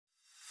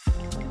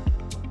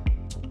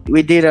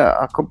we did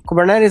a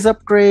Kubernetes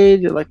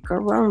upgrade like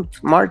around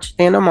March,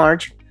 the end of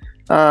March.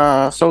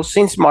 So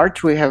since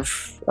March, we have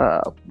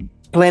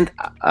unplanned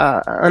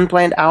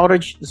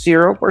outage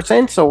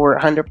 0%. So we're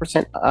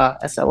 100%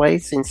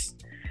 SLA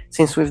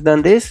since we've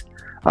done this.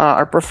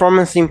 Our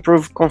performance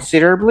improved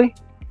considerably.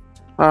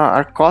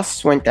 Our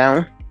costs went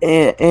down,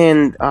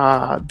 and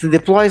the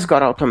deploys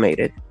got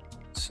automated.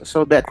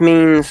 So that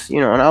means,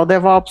 now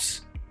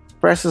DevOps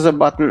presses a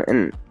button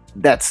and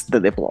that's the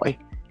deploy.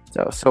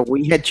 So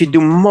we had to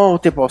do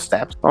multiple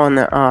steps on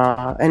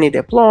any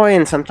deploy,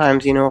 and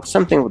sometimes,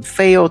 something would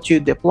fail to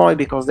deploy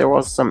because there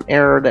was some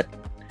error that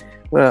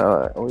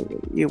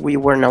we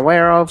weren't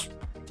aware of.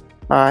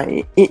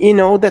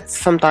 That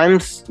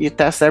sometimes you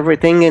test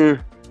everything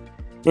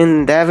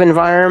in dev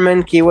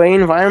environment, QA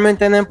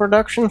environment, and then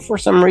production for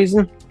some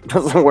reason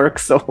doesn't work.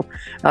 So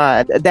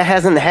that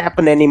hasn't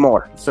happened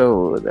anymore.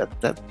 So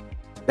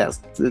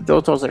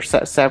those are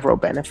several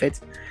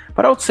benefits.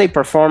 But I would say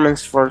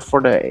performance for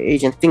the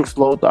agent, things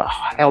load a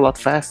hell lot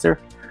faster.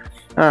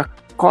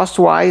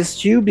 Cost-wise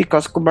too,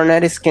 because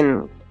Kubernetes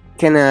can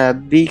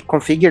be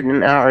configured,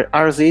 and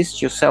ours is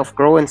to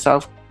self-grow and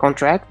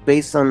self-contract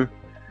based on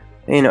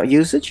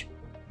usage.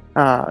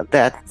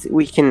 That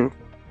we can,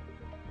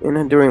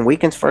 during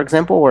weekends, for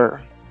example,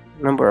 where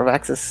number of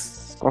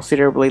access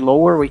considerably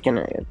lower, we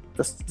can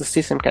the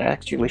system can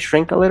actually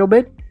shrink a little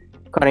bit,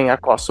 cutting our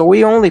costs. So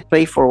we only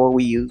pay for what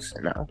we use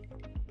now.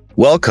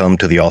 Welcome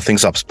to the All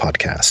Things Ops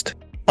podcast.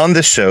 On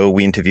this show,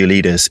 we interview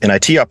leaders in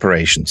IT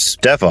operations,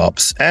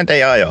 DevOps, and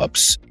AI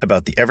ops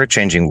about the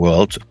ever-changing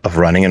world of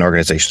running an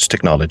organization's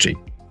technology.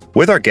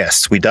 With our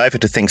guests, we dive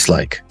into things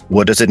like,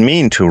 what does it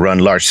mean to run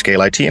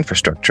large-scale IT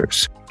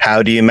infrastructures?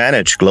 How do you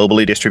manage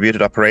globally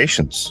distributed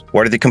operations?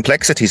 What are the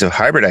complexities of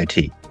hybrid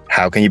IT?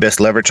 How can you best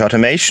leverage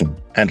automation?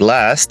 And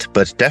last,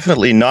 but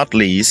definitely not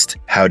least,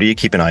 how do you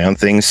keep an eye on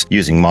things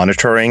using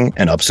monitoring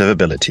and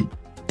observability?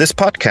 This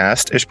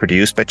podcast is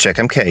produced by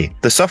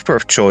CheckMK, the software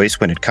of choice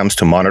when it comes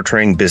to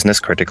monitoring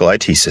business-critical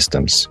IT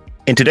systems.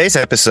 In today's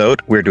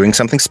episode, we're doing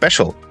something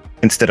special.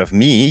 Instead of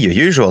me, your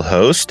usual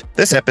host,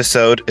 this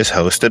episode is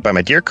hosted by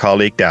my dear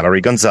colleague,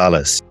 Dallery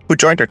Gonzalez, who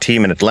joined our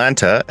team in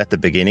Atlanta at the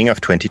beginning of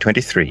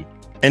 2023.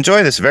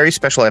 Enjoy this very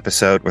special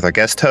episode with our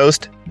guest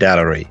host,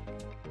 Dallery.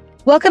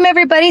 Welcome,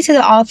 everybody, to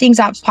the All Things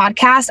Ops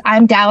podcast.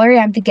 I'm Dallery.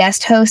 I'm the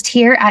guest host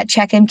here at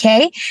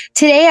CheckMK.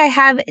 Today, I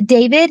have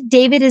David.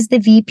 David is the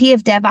VP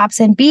of DevOps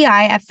and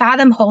BI at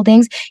Fathom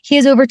Holdings. He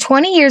has over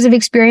 20 years of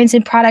experience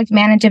in product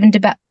management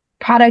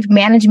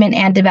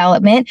and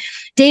development.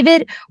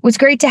 David, it was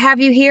great to have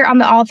you here on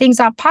the All Things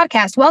Ops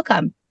podcast.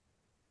 Welcome.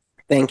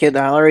 Thank you,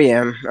 Dallery.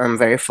 I'm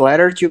very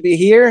flattered to be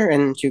here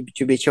and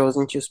to be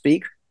chosen to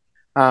speak.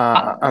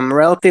 I'm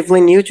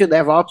relatively new to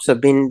DevOps.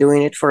 I've been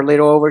doing it for a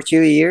little over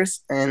 2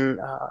 years, and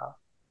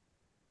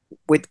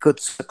with good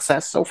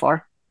success so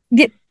far.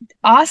 Yeah,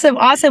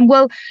 awesome.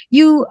 Well,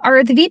 you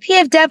are the VP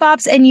of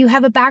DevOps and you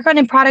have a background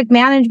in product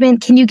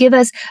management. Can you give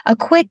us a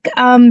quick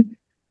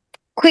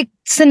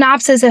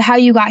synopsis of how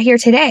you got here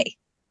today?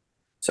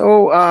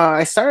 So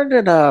I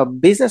started a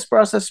business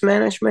process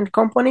management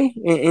company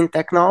in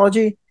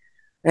technology,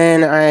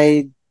 and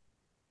I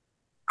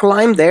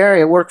climbed there.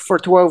 I worked for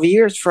 12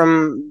 years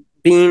from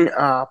being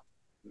a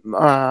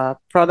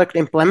product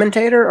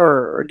implementator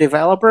or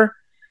developer,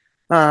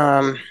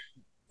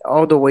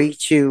 all the way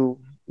to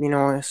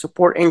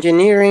support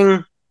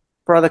engineering,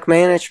 product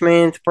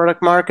management,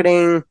 product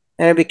marketing,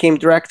 and I became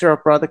director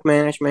of product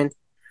management.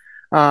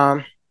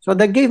 So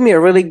that gave me a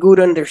really good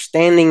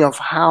understanding of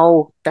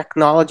how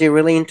technology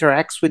really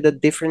interacts with the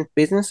different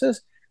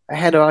businesses. I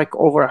had like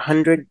over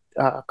 100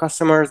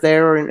 customers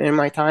there in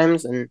my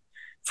times, and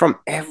from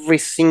every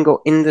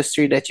single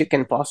industry that you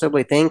can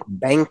possibly think: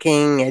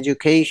 banking,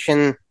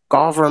 education,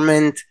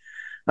 government,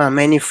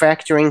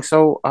 manufacturing.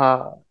 So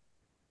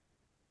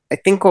I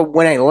think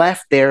when I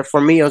left there, for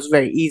me, it was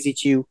very easy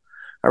to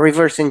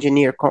reverse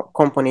engineer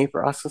company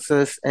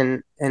processes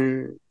and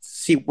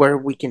see where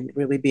we can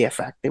really be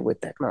effective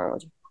with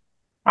technology.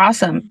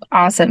 Awesome.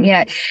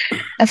 Yeah.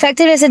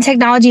 Effectiveness in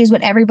technology is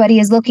what everybody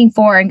is looking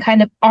for. And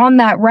kind of on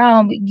that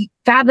realm,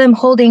 Fathom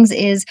Holdings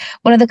is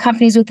one of the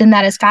companies within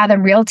that is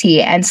Fathom Realty.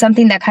 And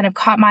something that kind of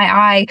caught my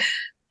eye,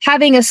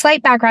 having a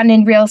slight background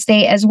in real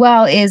estate as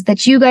well, is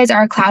that you guys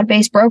are a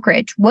cloud-based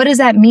brokerage. What does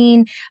that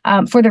mean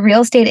for the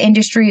real estate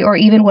industry, or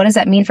even what does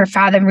that mean for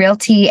Fathom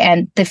Realty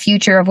and the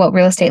future of what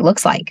real estate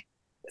looks like?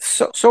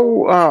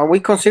 So we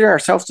consider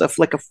ourselves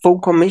like a full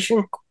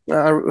commission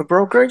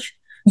brokerage.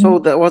 So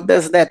what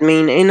does that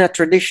mean? In a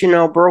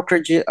traditional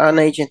brokerage, an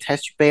agent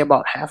has to pay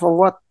about half of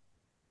what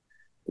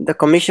the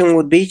commission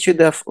would be to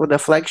the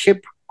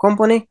flagship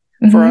company.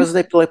 Mm-hmm. For us,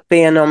 they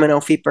pay a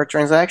nominal fee per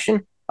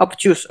transaction. Up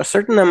to a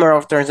certain number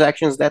of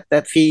transactions,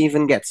 that fee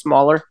even gets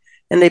smaller.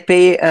 And they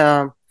pay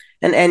an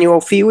annual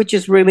fee, which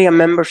is really a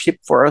membership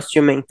for us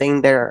to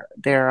maintain their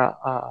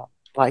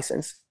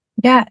license.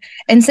 Yeah.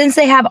 And since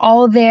they have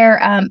all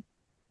their...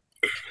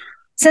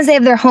 Since they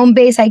have their home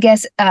base, I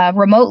guess,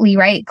 remotely,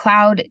 right?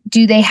 Cloud,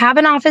 do they have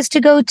an office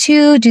to go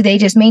to? Do they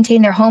just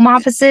maintain their home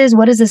offices?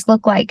 What does this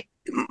look like?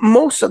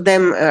 most of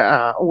them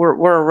were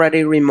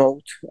already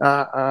remote,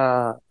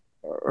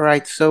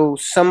 right? So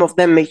some of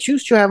them may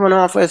choose to have an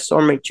office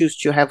or may choose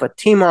to have a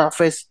team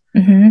office,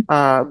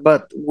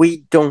 but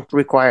we don't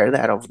require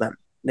that of them.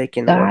 They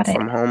can work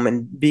from home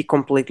and be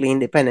completely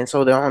independent,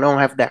 so they don't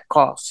have that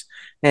cost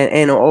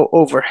and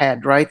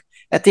overhead, right?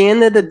 At the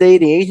end of the day,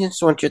 the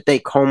agents want to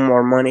take home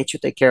more money to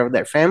take care of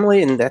their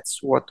family, and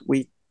that's what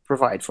we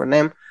provide for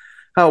them.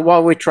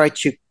 While we try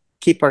to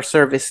keep our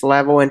service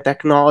level and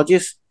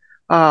technologies,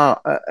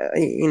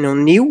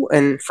 new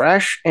and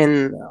fresh,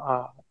 and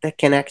that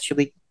can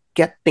actually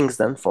get things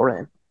done for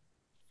them.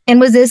 And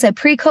was this a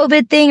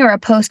pre-COVID thing or a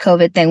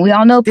post-COVID thing? We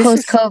all know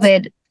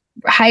post-COVID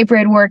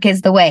hybrid work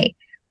is the way.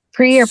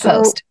 Pre or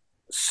post?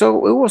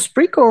 So it was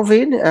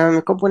pre-COVID.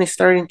 The company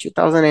started in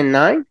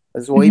 2009.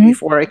 That's way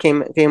before I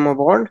came on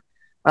board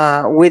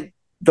with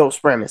those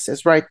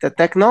premises, right? The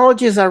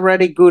technology is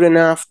already good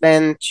enough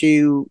then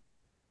to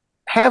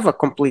have a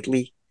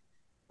completely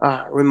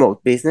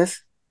remote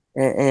business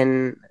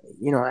and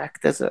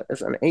act as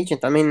an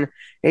agent. I mean,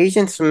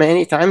 agents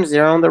many times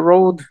they're on the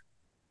road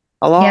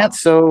a lot. Yep.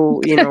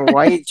 So,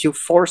 why did you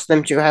force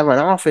them to have an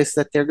office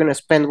that they're going to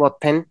spend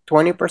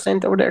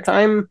 10-20% of their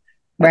time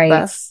at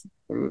best?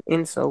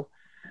 And so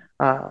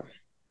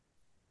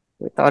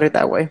we thought it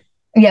that way.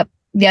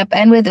 Yep.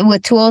 And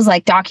with tools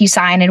like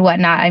DocuSign and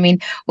whatnot, I mean,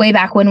 way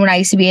back when I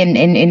used to be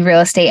in real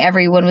estate,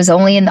 everyone was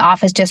only in the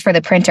office just for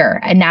the printer.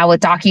 And now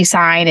with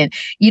DocuSign, and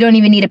you don't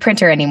even need a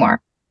printer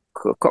anymore.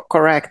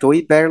 Correct.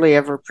 We barely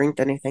ever print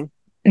anything.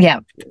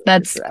 Yeah,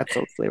 that's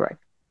absolutely right.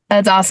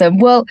 That's awesome.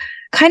 Well,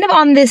 kind of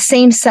on this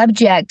same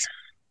subject,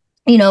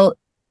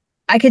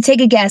 I could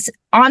take a guess.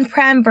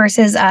 On-prem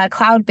versus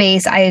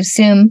cloud-based, I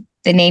assume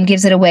the name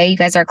gives it away. You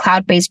guys are a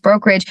cloud-based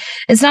brokerage.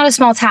 It's not a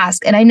small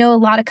task. And I know a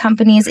lot of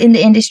companies in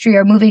the industry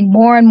are moving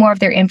more and more of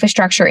their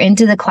infrastructure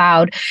into the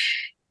cloud.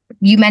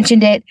 You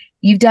mentioned it.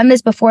 You've done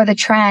this before the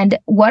trend.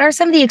 What are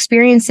some of the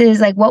experiences?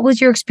 Like, what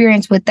was your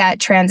experience with that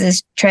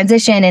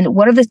transition? And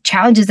what are the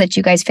challenges that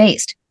you guys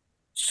faced?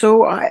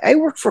 So I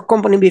worked for a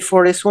company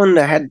before this one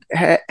that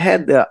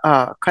had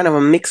kind of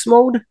a mixed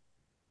mode,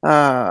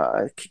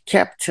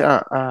 kept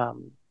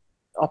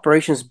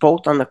operations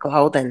both on the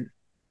cloud and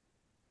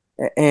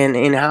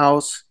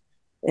in-house.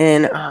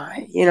 And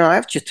I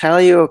have to tell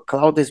you,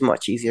 cloud is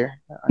much easier.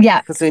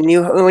 Yeah. Because when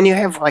you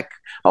have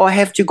I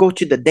have to go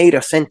to the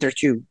data center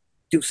to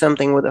do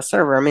something with a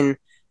server. I mean,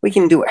 we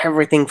can do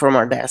everything from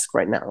our desk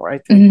right now,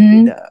 right?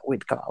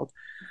 With cloud.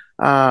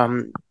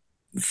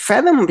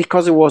 Fathom,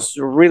 because it was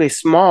really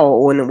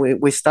small when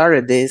we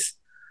started this,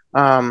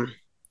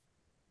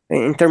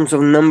 in terms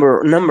of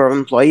number of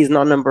employees,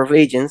 not number of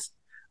agents,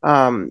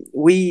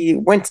 we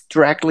went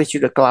directly to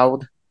the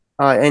cloud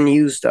and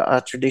used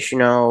a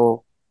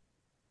traditional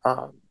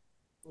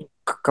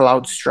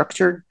cloud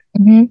structure,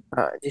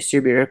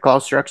 distributed cloud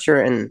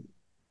structure, and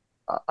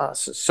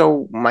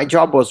so my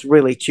job was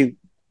really to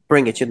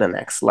bring it to the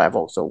next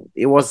level. So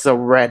it was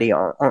already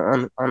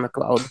on the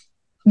cloud.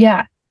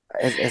 Yeah.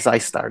 As I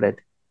started.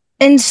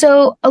 And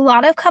so a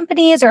lot of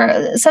companies,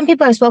 or some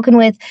people I've spoken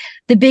with,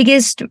 the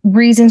biggest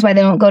reasons why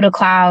they don't go to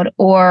cloud,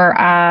 or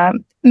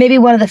maybe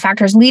one of the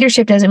factors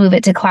leadership doesn't move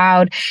it to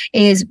cloud,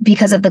 is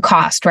because of the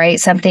cost, right?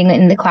 Something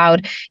in the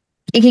cloud,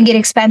 it can get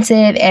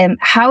expensive. And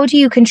how do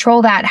you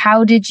control that?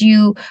 How did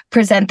you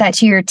present that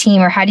to your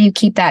team, or how do you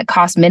keep that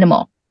cost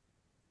minimal?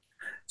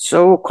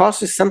 So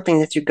cost is something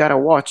that you gotta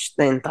watch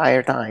the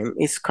entire time.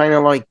 It's kind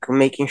of like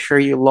making sure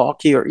you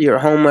lock your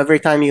home every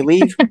time you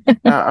leave.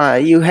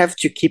 You have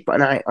to keep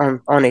an eye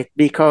on it,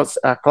 because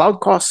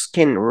cloud costs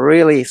can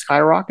really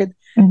skyrocket.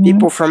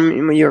 People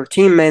from your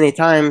team many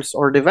times,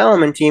 or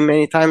development team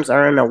many times,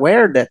 are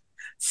unaware that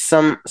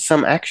some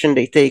action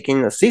they take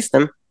in the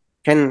system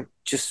can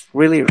just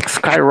really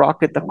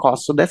skyrocket the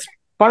cost. So that's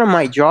part of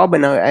my job,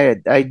 and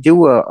I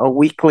do a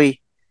weekly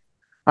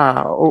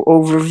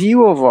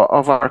overview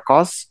of our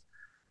costs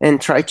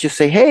and try to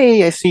say,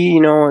 hey, I see,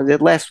 that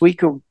last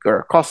week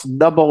our costs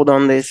doubled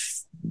on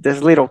this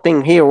little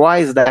thing here. Why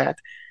is that?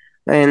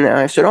 And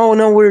I said, oh,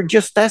 no, we're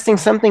just testing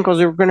something because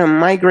we're going to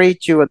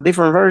migrate to a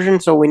different version.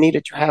 So we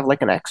needed to have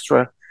like an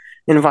extra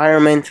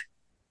environment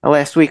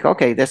last week.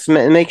 Okay, let's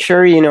make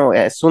sure,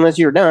 as soon as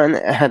you're done,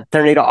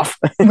 turn it off.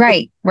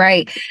 Right.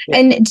 Yeah.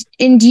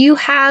 And do you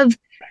have,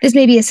 this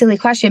may be a silly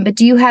question, but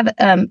do you have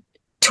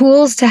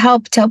tools to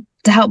help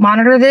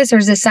monitor this? Or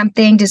is this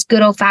something just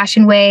good old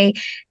fashioned way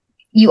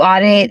you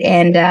audit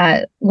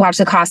and watch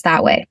the cost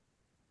that way?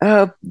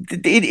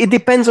 It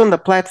depends on the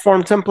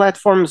platform. Some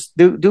platforms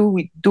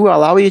do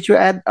allow you to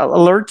add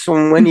alerts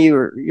on when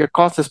your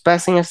cost is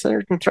passing a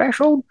certain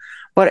threshold.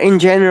 But in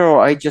general,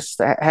 I just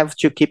have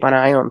to keep an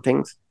eye on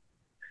things.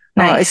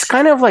 Nice. It's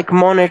kind of like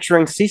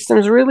monitoring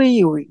systems, really.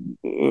 You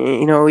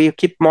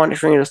keep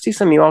monitoring the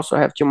system. You also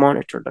have to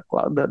monitor the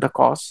cloud, the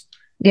costs.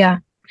 Yeah.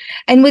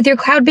 And with your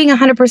cloud being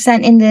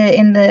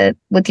 100%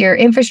 with your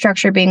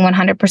infrastructure being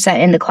 100%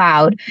 in the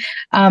cloud,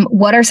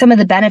 what are some of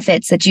the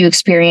benefits that you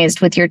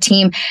experienced with your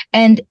team?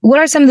 And what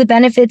are some of the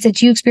benefits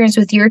that you experienced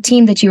with your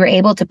team that you were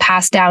able to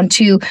pass down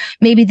to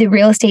maybe the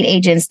real estate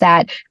agents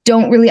that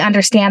don't really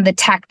understand the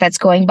tech that's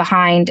going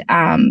behind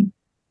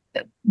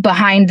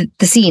the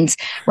scenes,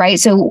 right?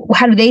 So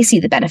how do they see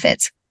the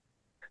benefits?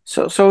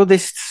 So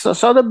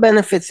the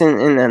benefits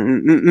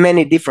in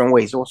many different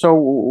ways.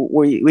 So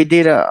we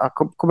did a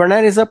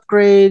Kubernetes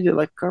upgrade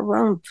like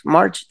around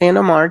March, end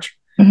of March.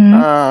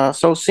 Mm-hmm.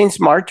 So since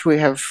March we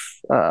have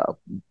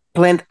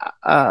planned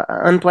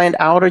unplanned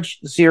outage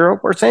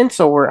 0%.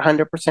 So we're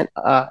 100%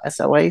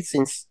 SLA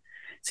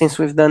since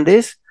we've done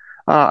this.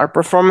 Our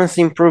performance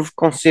improved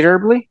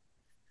considerably.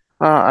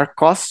 Our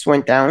costs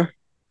went down.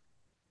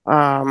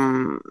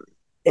 And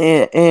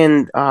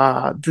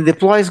the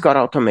deploys got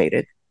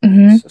automated.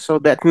 Mm-hmm. So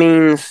that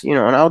means,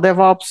 now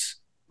DevOps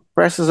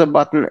presses a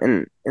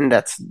button and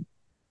that's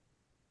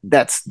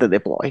the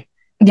deploy.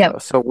 Yeah.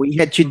 So we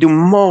had to do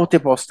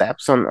multiple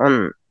steps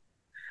on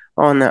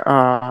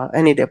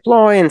any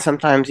deploy, and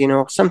sometimes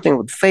something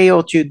would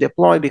fail to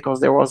deploy because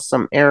there was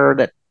some error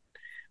that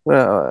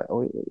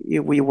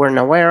we weren't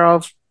aware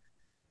of.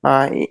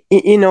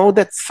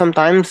 That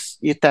sometimes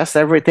you test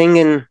everything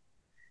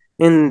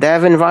in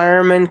dev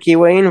environment,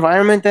 QA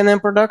environment, and then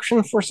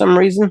production for some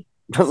reason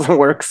doesn't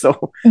work.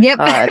 So yep.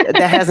 That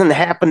hasn't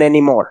happened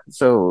anymore.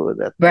 So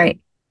right.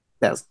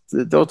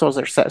 Those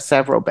are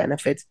several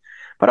benefits.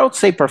 But I would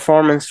say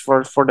performance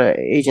for the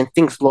agent,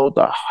 things load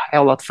a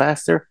hell lot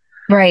faster.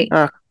 Right.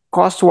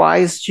 Cost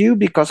wise too,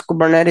 because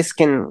Kubernetes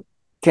can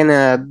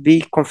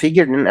be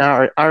configured,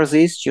 and ours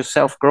is to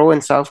self grow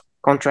and self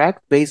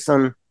contract based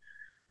on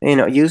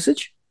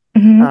usage.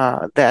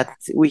 Mm-hmm. That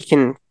we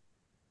can.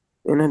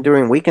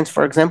 During weekends,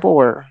 for example,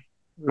 where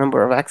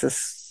number of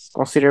access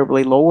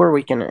considerably lower,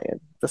 we can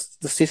the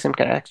system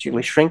can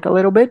actually shrink a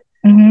little bit,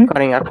 mm-hmm.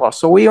 cutting our costs.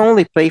 So we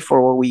only pay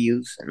for what we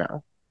use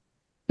now.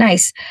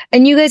 Nice.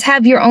 And you guys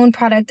have your own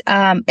product,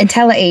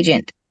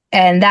 IntelliAgent,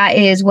 and that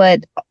is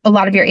what a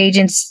lot of your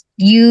agents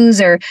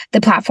use, or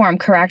the platform,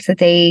 correct, that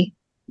they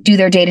do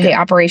their day-to-day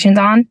operations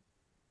on?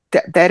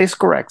 That is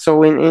correct.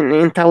 So in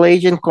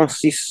IntelliAgent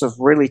consists of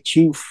really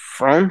two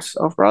fronts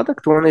of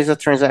product. One is a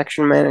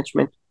transaction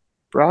management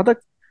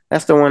product.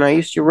 That's the one I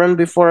used to run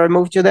before I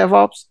moved to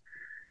DevOps.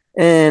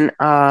 And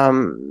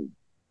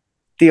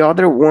the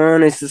other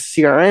one is the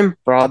CRM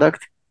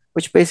product,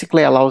 which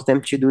basically allows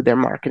them to do their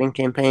marketing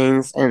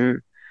campaigns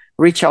and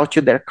reach out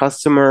to their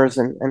customers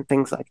and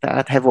things like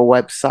that, have a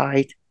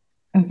website.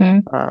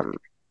 Mm-hmm.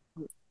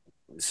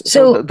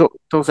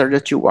 Those are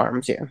the two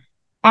arms, yeah.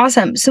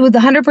 Awesome. So with the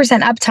 100%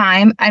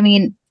 uptime, I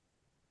mean,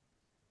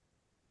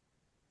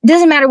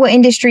 doesn't matter what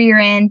industry you're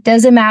in,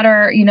 doesn't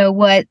matter,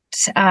 what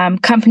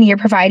company you're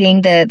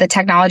providing the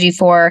technology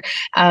for.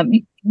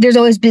 There's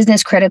always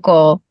business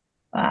critical,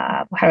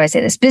 how do I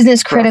say this?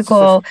 Business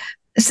critical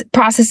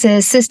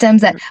processes,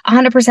 systems that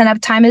 100%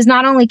 uptime is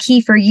not only key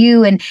for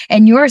you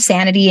and your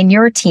sanity and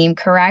your team,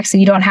 correct? So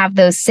you don't have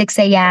those 6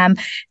 a.m.,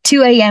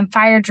 2 a.m.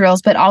 fire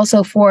drills, but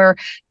also for,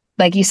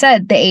 like you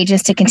said, the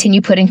agents to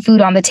continue putting food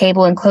on the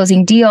table and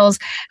closing deals.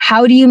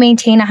 How do you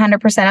maintain 100%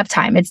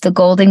 uptime? It's the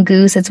golden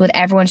goose. It's what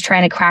everyone's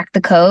trying to crack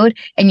the code,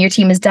 and your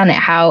team has done it.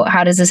 How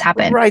does this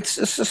happen? Right.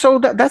 So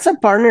that's a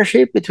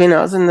partnership between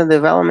us and the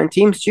development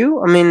teams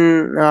too. I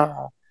mean,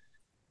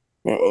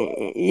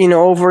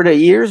 over the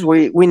years,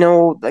 we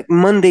know like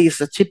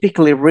Mondays are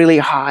typically really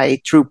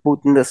high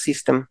throughput in the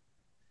system.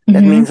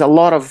 That means a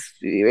lot of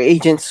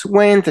agents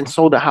went and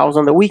sold the house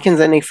on the weekends,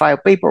 and they file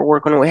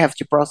paperwork, and we have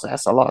to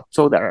process a lot.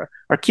 So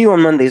our queue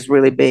on Monday is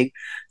really big.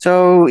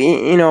 So,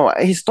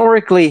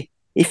 historically,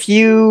 if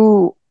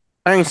you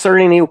are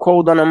inserting new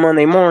code on a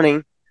Monday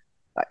morning,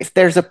 if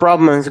there's a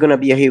problem, it's going to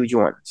be a huge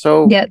one.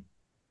 So yep.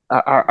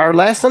 Our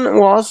lesson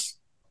was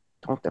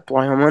don't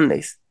deploy on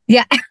Mondays.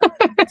 Yeah.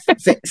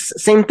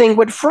 Same thing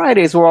with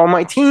Fridays. Well,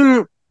 my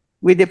team,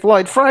 we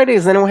deployed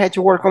Fridays, and we had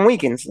to work on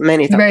weekends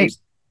many times. Right.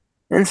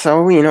 And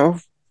so,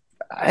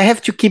 I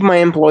have to keep my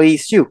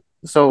employees too.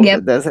 So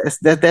yep.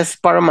 that's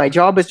part of my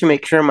job, is to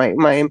make sure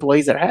my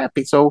employees are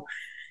happy. So,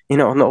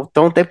 no,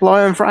 don't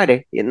deploy on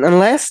Friday.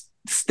 Unless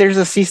there's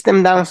a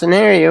system down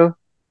scenario,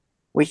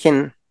 we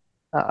can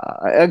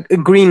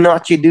agree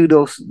not to do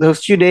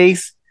those 2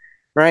 days,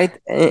 right?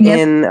 Yep.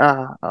 And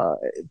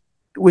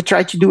we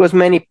try to do as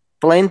many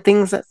planned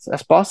things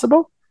as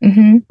possible.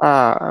 Mm-hmm.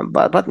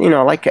 But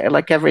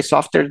like every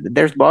software,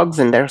 there's bugs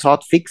and there's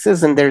hot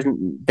fixes, and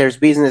there's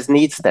business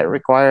needs that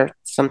require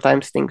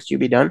sometimes things to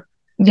be done.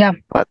 Yeah.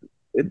 But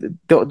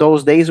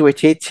those days we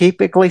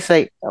typically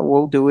say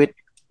we'll do it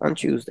on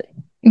Tuesday.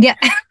 Yeah.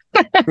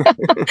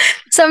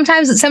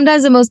 Sometimes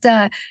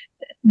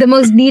the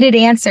most needed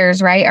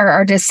answers, right,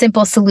 are just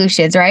simple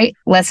solutions, right?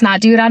 Let's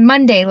not do it on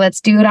Monday.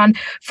 Let's do it on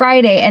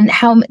Friday. And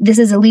how this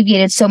has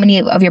alleviated so many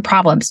of your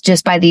problems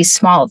just by these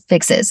small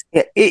fixes.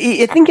 Yeah,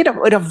 I think it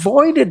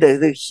avoided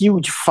the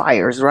huge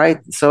fires, right?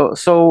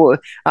 So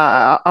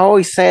I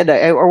always said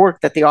I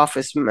worked at the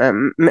office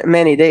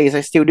many days.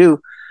 I still do.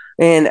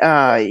 and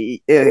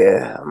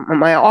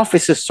my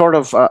office is sort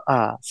of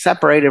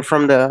separated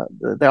from the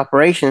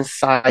operations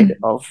side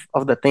of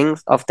the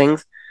things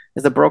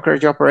is the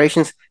brokerage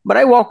operations. But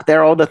I walk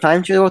there all the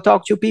time to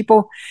talk to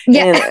people.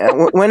 Yeah.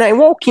 And when I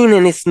walk in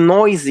and it's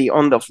noisy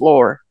on the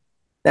floor,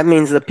 that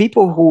means the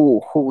people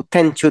who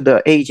tend to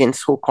the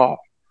agents who call,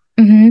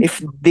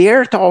 if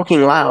they're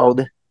talking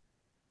loud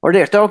or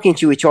they're talking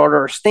to each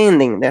other or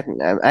standing, that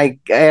I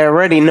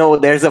already know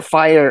there's a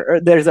fire,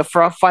 or there's a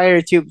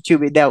fire to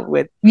be dealt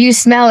with. You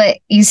smell it.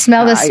 You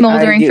smell the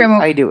smoldering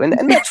I do,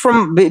 and that's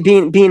from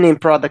being in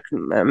product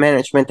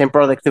management and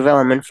product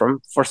development for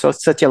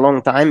such a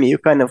long time. You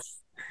kind of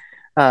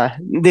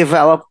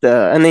developed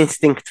an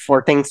instinct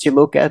for things to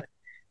look at.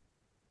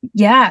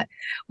 Yeah.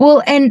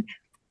 Well, and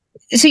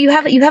so you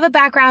have a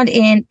background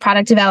in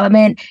product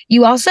development.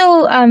 You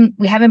also,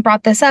 we haven't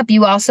brought this up,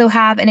 you also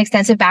have an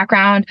extensive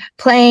background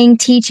playing,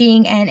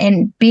 teaching,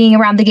 and being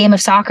around the game of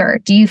soccer.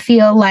 Do you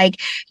feel like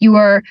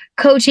your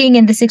coaching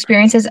and this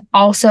experience has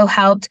also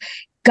helped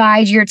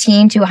guide your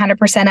team to 100%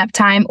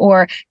 uptime,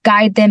 or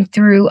guide them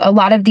through a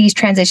lot of these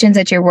transitions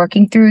that you're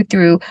working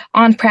through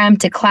on-prem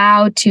to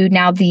cloud to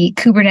now the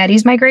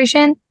Kubernetes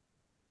migration?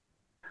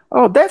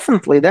 Oh,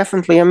 definitely.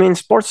 I mean,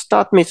 sports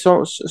taught me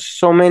so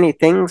many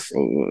things.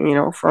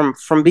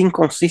 From being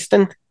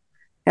consistent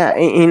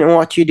in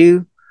what you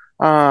do.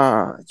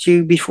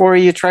 To before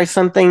you try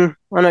something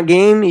on a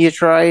game, you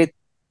try it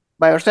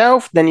by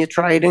yourself, then you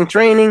try it in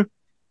training,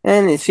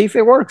 and you see if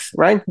it works,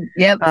 right?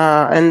 Yep.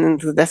 And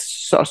that's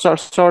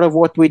sort of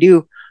what we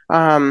do.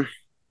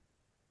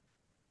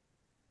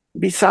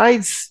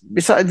 Besides,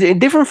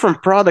 different from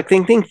product,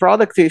 I think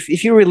product.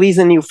 If you release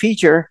a new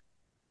feature,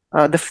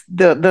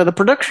 the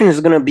production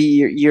is going to be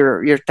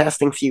your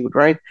testing field,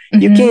 right?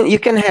 You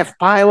can have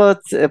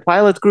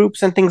pilot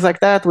groups and things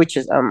like that, which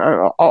is I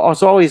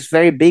was always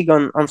very big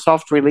on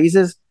soft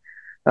releases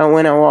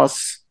when I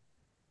was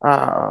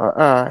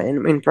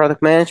in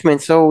product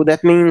management. So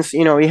that means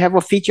you have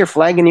a feature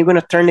flag and you're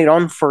going to turn it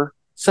on for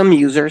some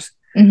users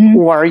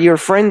who are your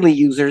friendly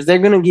users. They're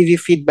going to give you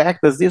feedback.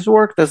 Does this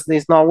work? Does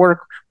this not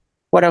work?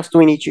 What else do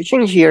we need to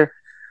change here?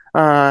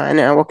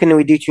 And what can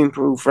we do to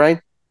improve, right?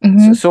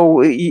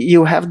 So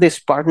you have this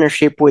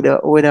partnership with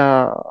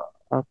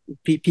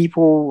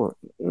people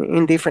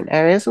in different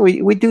areas.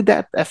 We do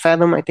that at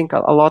Fathom, I think,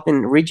 a lot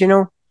in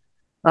regional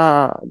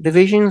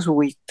divisions.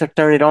 We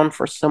turn it on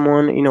for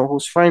someone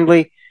who's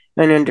friendly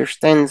and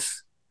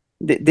understands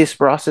this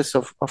process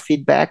of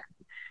feedback,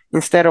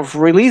 instead of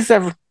release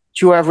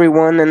to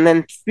everyone and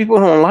then people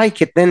don't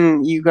like it.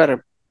 Then you got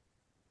a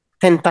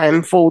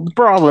 10-time fold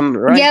problem,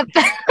 right? Yep.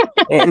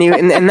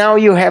 and now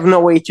you have no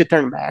way to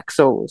turn back.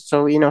 So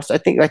I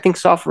think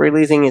soft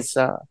releasing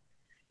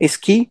is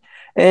key.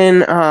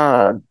 And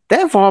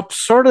DevOps,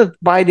 sort of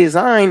by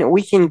design,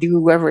 we can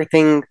do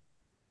everything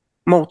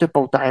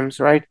multiple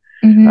times, right?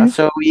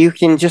 So you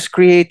can just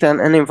create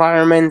an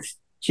environment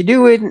to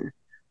do it,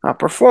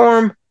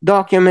 perform,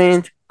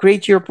 document,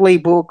 create your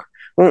playbook.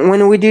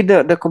 When we did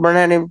the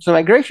Kubernetes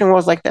migration,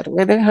 was like that.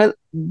 We had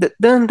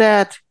done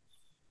that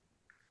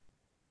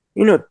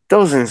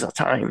dozens of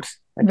times.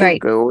 I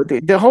think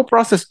the whole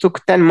process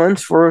took 10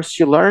 months for us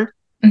to learn.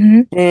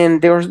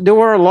 And there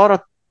were a lot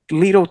of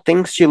little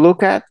things to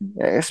look at,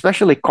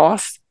 especially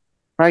cost,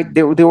 right?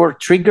 There were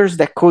triggers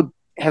that could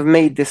have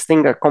made this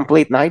thing a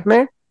complete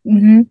nightmare.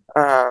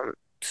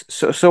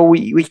 So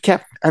we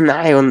kept an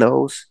eye on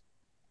those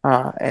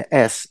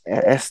as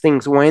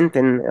things went,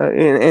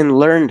 and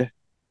learned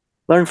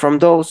from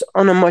those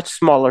on a much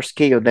smaller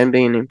scale than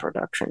being in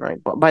production,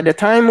 right? But by the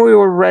time we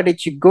were ready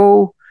to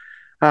go,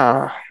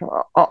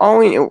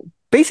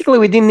 basically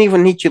we didn't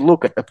even need to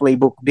look at the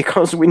playbook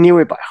because we knew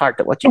it by heart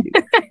what to do.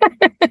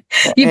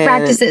 You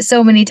practiced it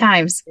so many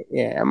times.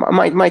 Yeah,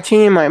 my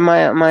team,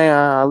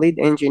 my lead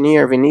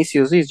engineer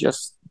Vinicius, is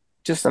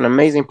just an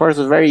amazing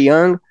person, very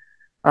young,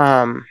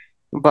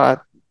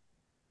 but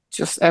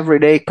just every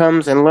day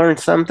comes and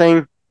learns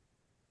something.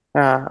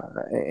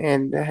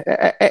 And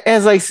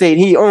as I said,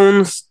 he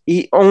owns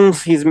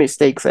his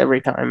mistakes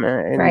every time,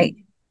 and right.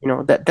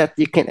 That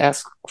you can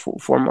ask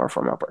for more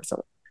from a person.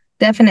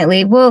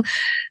 Definitely. Well,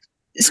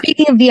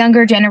 speaking of the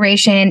younger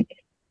generation,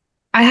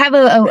 I have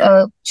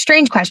a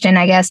strange question,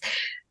 I guess.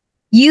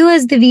 You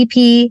as the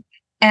VP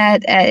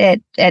at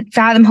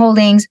Fathom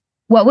Holdings,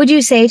 what would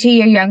you say to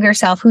your younger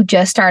self who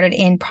just started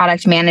in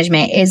product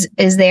management?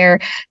 Is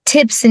there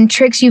tips and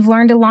tricks you've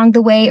learned along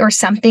the way, or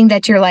something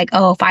that you're like,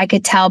 oh, if I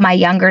could tell my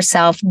younger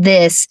self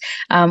this,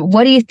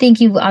 what do you think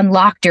you've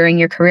unlocked during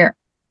your career?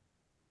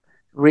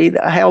 Read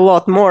a hell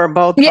lot more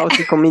about how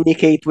to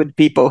communicate with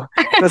people,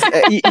 because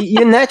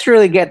you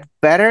naturally get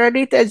better at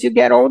it as you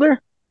get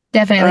older.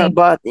 Definitely.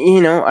 But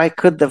I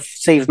could have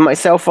saved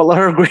myself a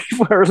lot of grief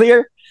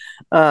earlier.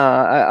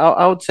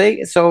 I would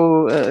say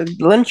so.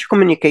 Learn to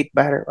communicate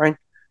better, right?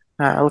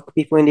 Look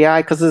people in the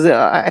eye, because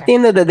at the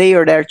end of the day,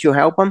 you're there to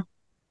help them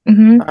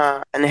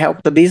and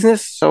help the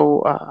business.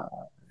 So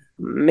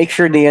make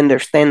sure they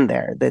understand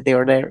that they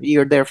are there.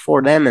 You're there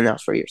for them and not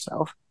for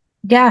yourself.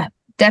 Yeah.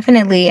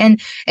 Definitely.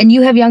 And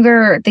you have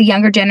the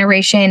younger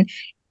generation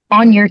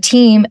on your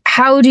team,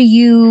 how do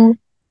you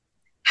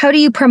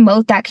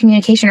promote that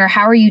communication, or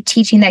how are you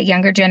teaching that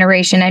younger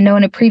generation? I know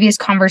in a previous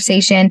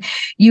conversation,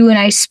 you and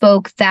I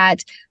spoke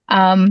that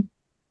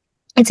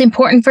it's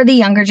important for the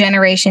younger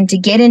generation to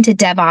get into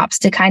DevOps,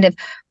 to kind of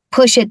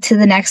push it to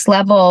the next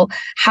level.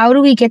 How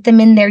do we get them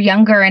in there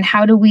younger, and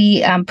how do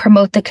we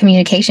promote the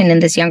communication in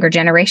this younger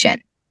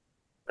generation?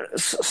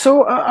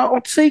 So I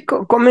would say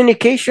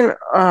communication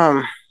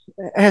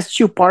has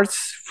two parts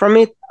from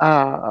it.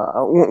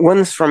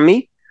 One's from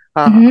me.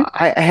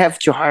 I have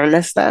to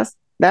harness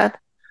that.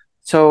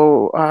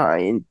 So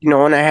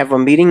when I have a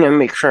meeting, I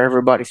make sure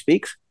everybody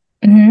speaks,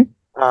 and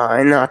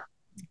not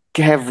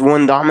have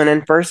one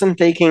dominant person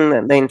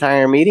taking the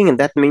entire meeting, and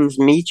that means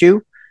me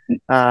too.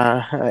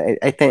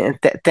 I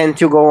tend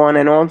to go on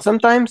and on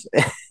sometimes.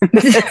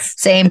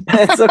 Same.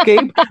 That's okay,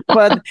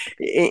 but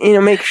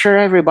make sure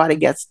everybody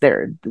gets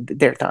their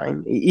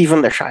time,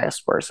 even the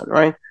shyest person,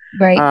 right?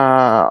 Right.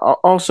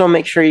 Also,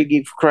 make sure you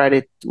give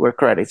credit where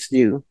credit's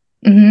due,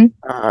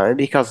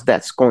 because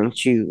that's going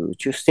to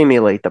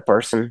stimulate the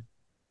person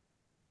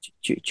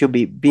to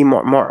be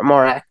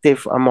more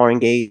active, more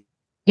engaged.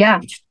 Yeah.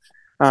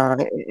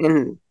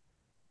 And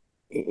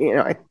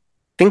I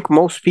think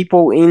most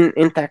people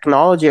in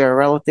technology are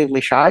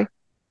relatively shy,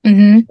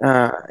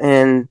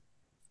 and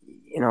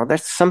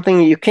that's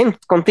something you can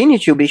continue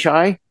to be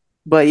shy,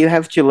 but you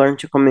have to learn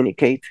to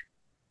communicate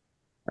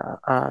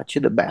to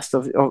the best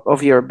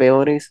of your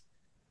abilities.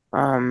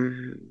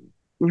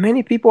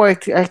 Many people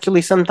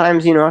actually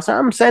sometimes, so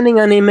I'm sending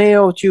an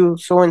email to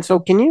so and so.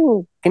 Can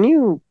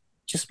you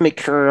just make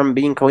sure I'm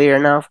being clear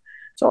enough?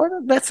 So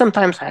that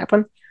sometimes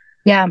happen.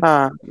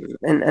 Yeah.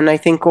 And I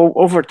think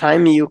over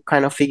time you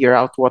kind of figure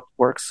out what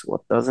works,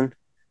 what doesn't.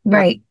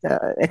 Right.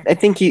 I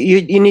think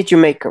you need to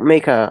make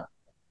a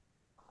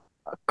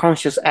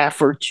conscious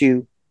effort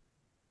to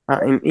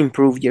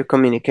improve your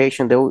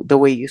communication, the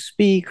way you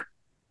speak.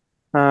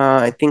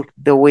 I think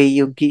the way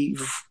you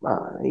give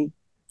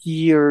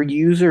your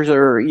users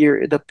or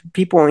the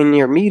people in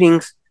your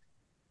meetings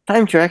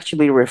time to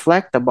actually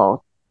reflect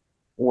about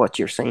what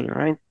you're saying,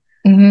 right?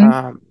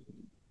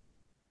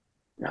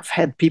 I've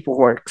had people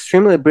who are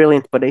extremely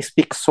brilliant, but they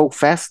speak so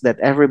fast that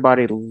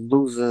everybody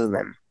loses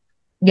them.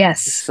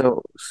 Yes.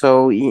 So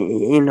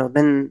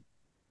then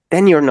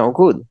you're no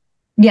good.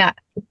 Yeah.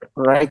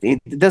 Right.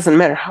 It doesn't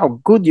matter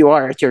how good you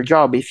are at your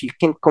job if you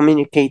can't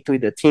communicate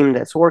with the team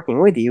that's working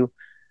with you.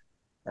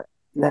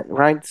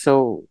 Right.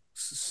 So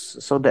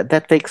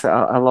that takes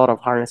a lot of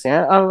harnessing.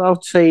 I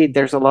would say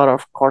there's a lot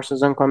of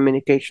courses on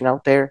communication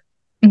out there,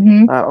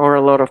 or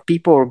a lot of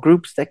people or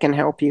groups that can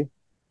help you.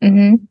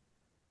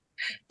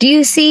 Do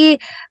you see,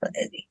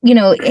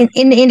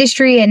 in the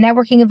industry and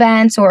networking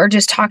events or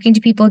just talking to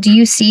people, do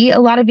you see a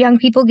lot of young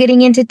people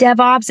getting into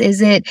DevOps?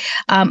 Is it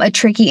a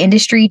tricky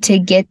industry to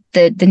get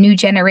the new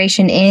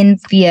generation in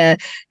via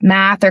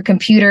math or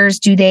computers?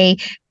 Do they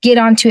get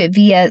onto it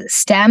via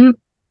STEM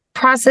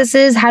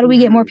processes? How do we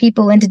get more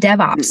people into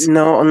DevOps?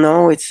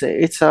 No,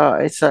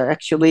 it's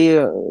actually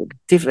a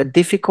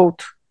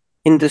difficult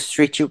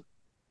industry to,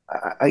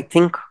 I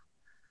think,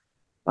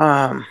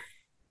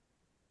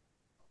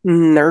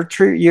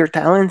 nurture your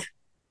talent,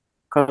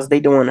 because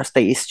they don't want to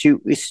stay. It's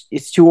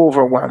too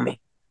overwhelming.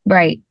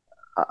 Right.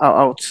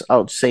 I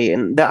would say,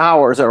 and the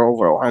hours are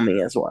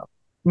overwhelming as well.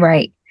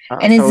 Right.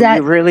 And so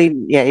you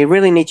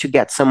really need to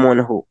get someone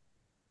who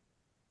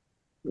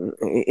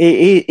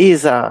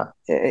is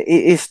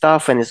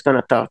tough and is going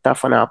to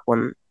toughen up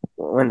when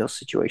those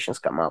situations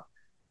come up.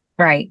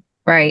 Right.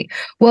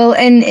 Well,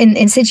 and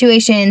in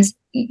situations,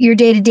 your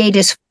day to day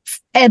just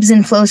ebbs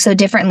and flows so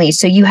differently.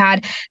 So you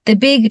had the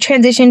big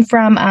transition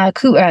from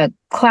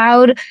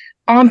cloud,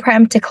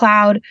 on-prem to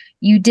cloud.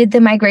 You did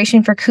the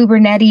migration for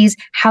Kubernetes.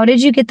 How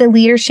did you get the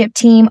leadership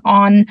team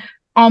on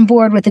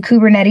board with the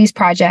Kubernetes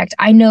project?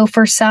 I know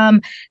for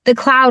some, the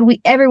cloud,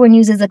 everyone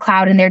uses the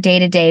cloud in their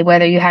day-to-day,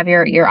 whether you have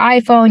your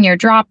iPhone, your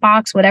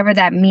Dropbox, whatever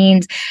that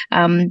means.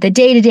 The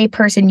day-to-day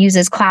person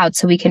uses cloud,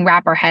 so we can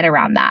wrap our head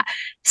around that.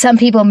 Some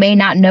people may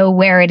not know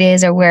where it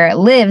is or where it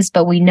lives,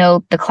 but we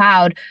know the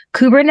cloud.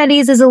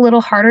 Kubernetes is a little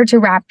harder to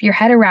wrap your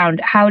head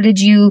around. How did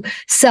you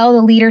sell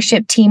the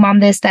leadership team on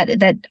this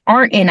that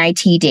aren't in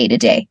IT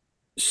day-to-day?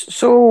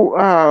 So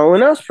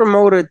when I was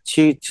promoted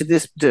to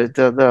this the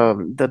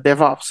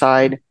DevOps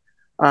side,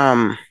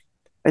 I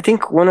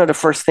think one of the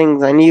first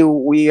things I knew,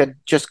 we had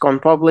just gone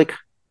public,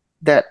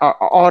 that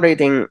our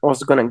auditing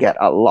was going to get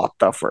a lot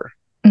tougher,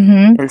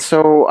 and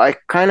so I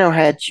kind of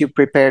had to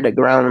prepare the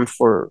ground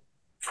for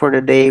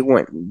the day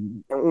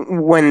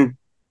when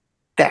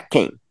that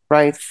came,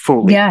 right,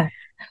 fully. Yeah.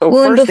 So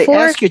first they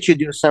ask you to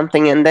do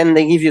something, and then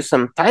they give you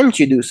some time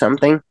to do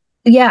something.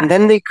 Yeah. And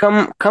then they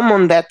come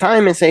on that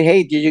time and say,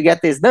 "Hey, did you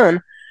get this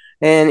done?"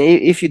 And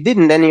if you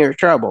didn't, then you're in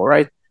trouble,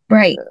 right?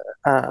 Right.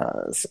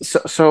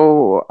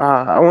 So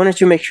I wanted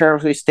to make sure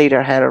we stayed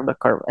ahead of the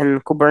curve,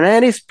 and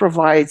Kubernetes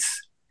provides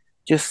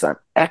just an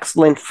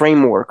excellent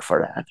framework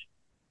for that,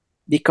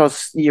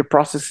 because your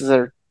processes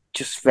are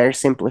just very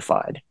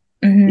simplified.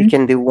 You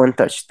can do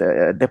one-touch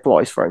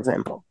deploys, for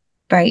example.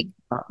 Right.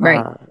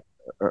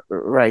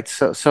 right.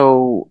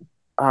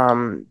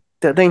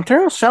 The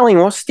internal selling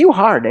was still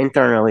hard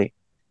internally.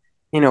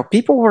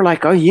 People were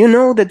like,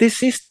 "Oh, that this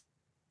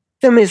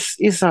system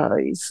is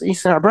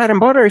our bread and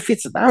butter. If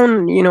it's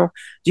down, do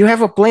you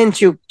have a plan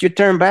to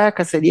turn back?"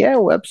 I said, "Yeah,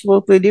 we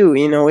absolutely do.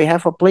 We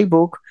have a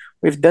playbook.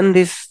 We've done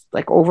this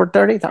like over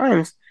 30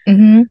 times."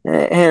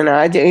 And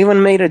I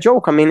even made a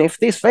joke. I mean, if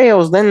this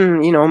fails, then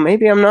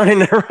maybe I'm not in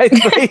the right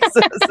place,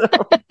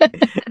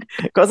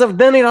 because I've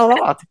done it a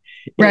lot.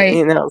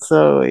 Right.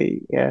 So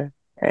yeah,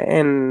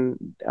 and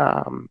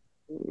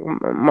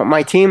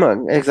my team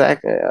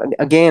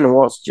again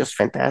was just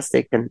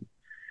fantastic, and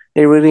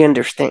they really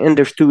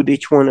understood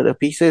each one of the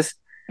pieces.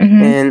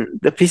 And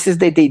the pieces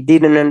that they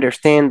didn't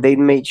understand, they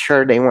made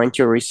sure they went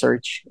to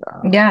research.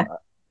 Yeah.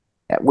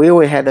 We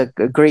always had a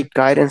great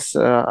guidance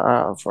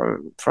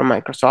from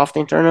Microsoft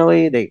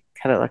internally. They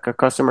had like a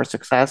customer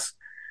success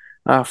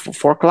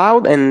for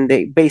cloud, and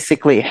they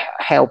basically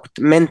helped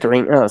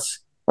mentoring us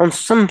on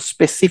some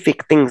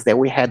specific things that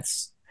we had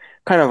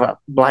kind of a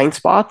blind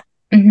spot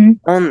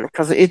on,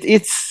 because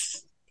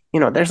it's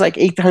there's like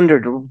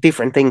 800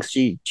 different things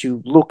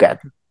to look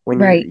at when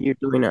you're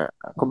doing a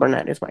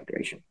Kubernetes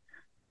migration.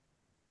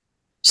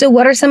 So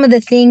what are some of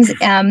the things,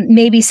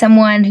 maybe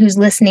someone who's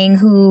listening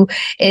who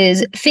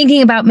is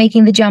thinking about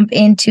making the jump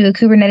into a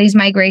Kubernetes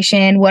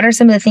migration, what are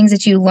some of the things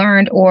that you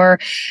learned, or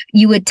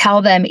you would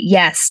tell them,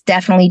 yes,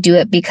 definitely do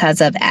it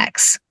because of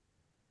X?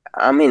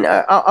 I mean,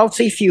 I'll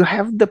say if you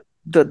have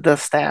the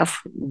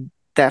staff,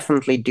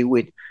 definitely do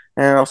it.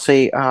 And I'll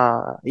say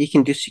you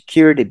can do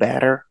security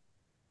better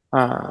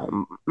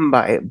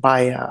by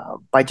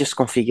just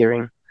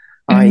configuring.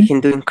 You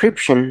can do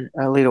encryption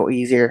a little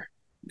easier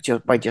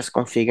just by just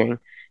configuring.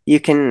 You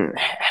can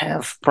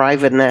have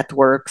private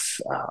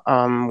networks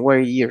where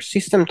your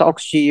system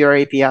talks to your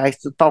APIs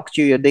to talk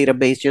to your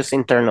database just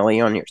internally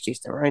on your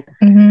system, right?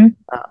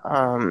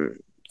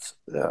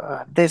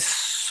 There's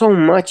so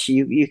much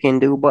you can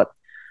do, but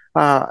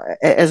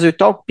as we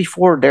talked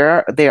before,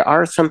 there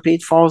are some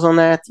pitfalls on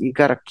that. You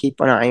got to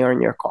keep an eye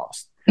on your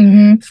cost,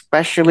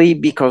 especially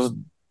because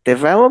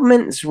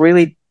development is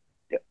really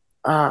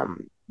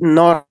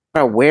not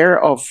aware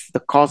of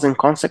the cause and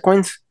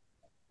consequence.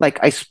 Like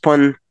I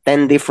spun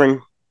 10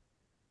 different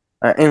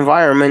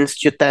environments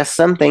to test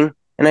something,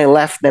 and I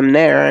left them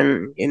there,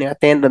 and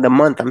at the end of the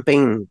month, I'm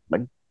paying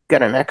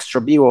got an extra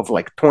bill of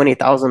like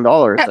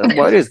 $20,000.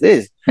 What is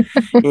this?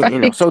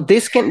 Right. So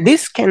this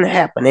can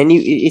happen, and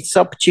it's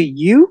up to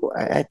you,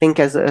 I think,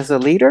 as a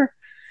leader,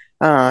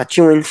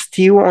 to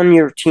instill on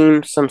your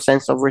team some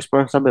sense of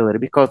responsibility,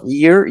 because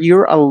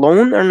you're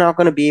alone are not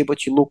going to be able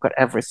to look at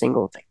every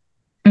single thing.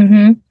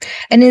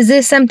 And is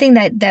this something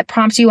that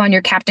prompts you on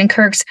your Captain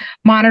Kirk's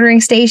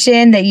monitoring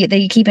station that you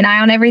keep an eye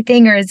on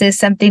everything, or is this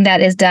something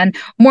that is done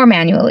more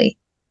manually?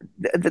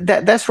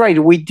 That's right.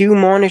 We do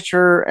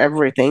monitor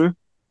everything.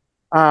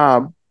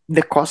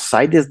 The cost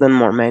side is done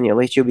more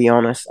manually, to be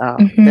honest.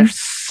 There's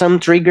some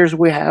triggers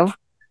we have,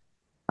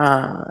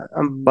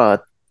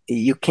 but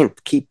you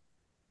can't keep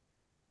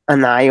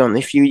an eye on.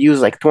 If you use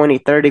like 20,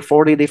 30,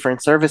 40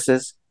 different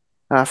services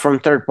from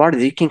third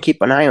parties, you can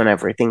keep an eye on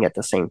everything at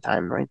the same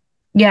time, right?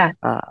 Yeah.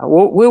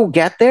 We'll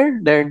get there.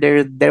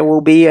 There will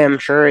be, I'm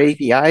sure,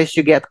 APIs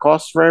to get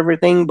costs for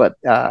everything, but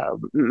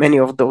many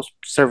of those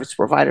service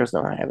providers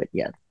don't have it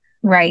yet.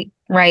 Right.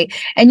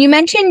 And you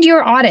mentioned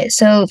your audit.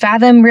 So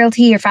Fathom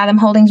Realty or Fathom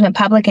Holdings went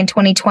public in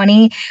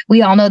 2020.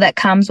 We all know that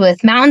comes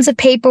with mountains of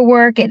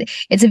paperwork.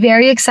 It's a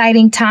very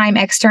exciting time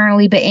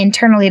externally, but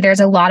internally, there's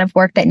a lot of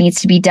work that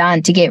needs to be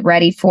done to get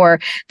ready for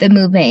the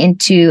movement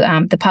into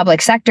the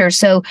public sector.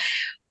 So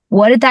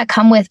what did that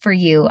come with for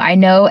you? I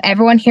know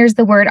everyone hears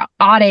the word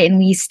audit and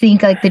we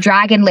think like the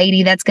dragon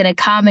lady that's going to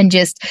come and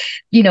just,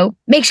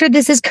 make sure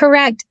this is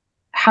correct.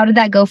 How did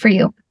that go for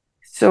you?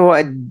 So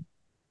I'd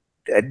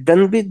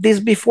done this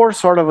before,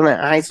 sort of an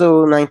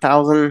ISO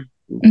 9000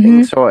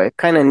 thing, so I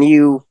kind of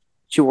knew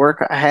to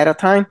work ahead of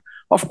time.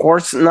 Of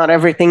course, not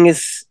everything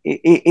is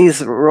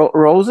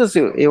roses.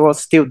 It was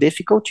still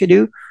difficult to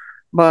do,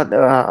 but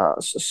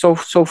so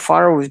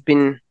far we've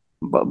been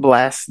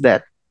blessed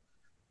that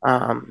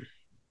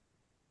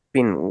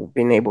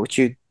been able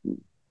to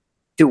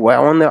do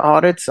well on the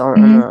audits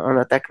on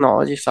the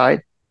technology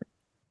side.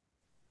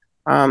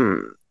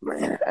 And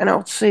I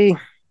would say,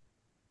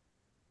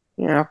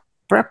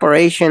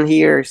 preparation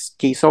here is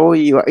key. So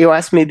you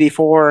asked me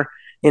before,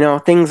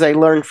 things I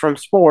learned from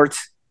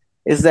sports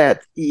is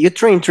that you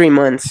train 3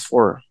 months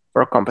for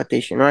a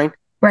competition, right?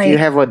 Right. If you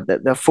have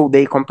the full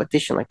day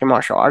competition, like in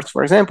martial arts,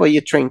 for example, you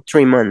train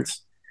 3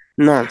 months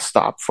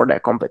nonstop for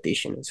that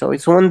competition. So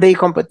it's 1 day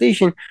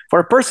competition for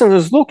a person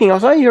who's looking. I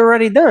was like, you're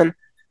already done.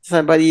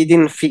 So, but you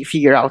didn't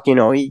figure out,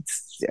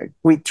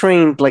 we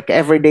trained like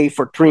every day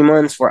for 3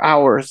 months for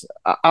hours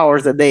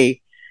a day,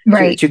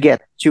 right, to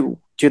get to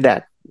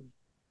that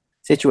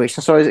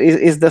situation. So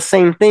it's the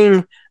same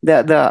thing.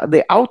 That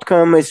the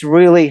outcome is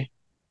really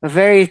a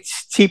very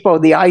tip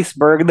of the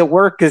iceberg. The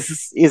work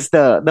is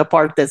the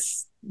part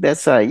that's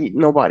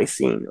nobody's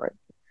seeing, right?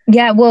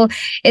 Yeah, well,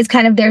 it's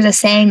kind of, there's a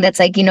saying that's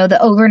like, the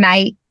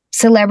overnight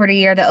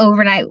celebrity or the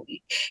overnight.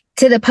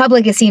 To the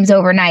public, it seems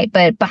overnight,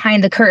 but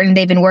behind the curtain,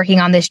 they've been working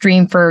on this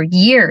dream for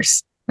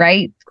years,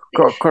 right?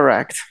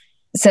 Correct.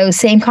 So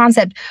same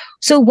concept.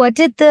 So what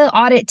did the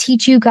audit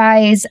teach you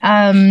guys?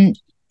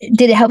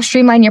 Did it help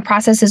streamline your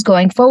processes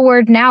going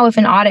forward? Now, if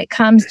an audit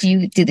comes,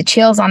 do the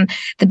chills on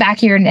the back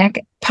of your neck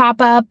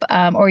pop up,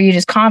 or are you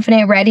just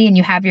confident, ready, and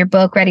you have your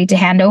book ready to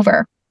hand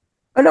over?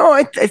 No,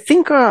 I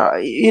think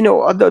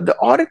the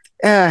audit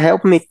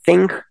helped me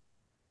think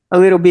a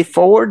little bit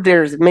forward.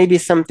 There's maybe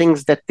some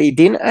things that they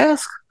didn't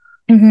ask.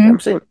 I'm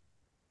saying,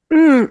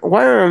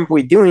 why aren't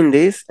we doing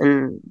this?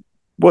 And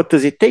what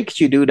does it take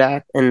to do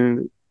that?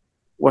 And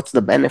what's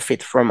the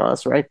benefit from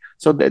us, right?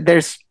 So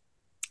there's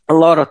a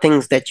lot of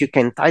things that you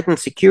can tighten.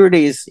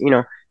 Security is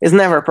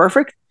never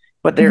perfect,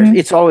 but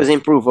it's always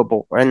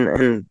improvable,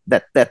 and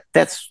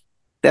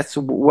that's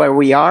where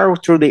we are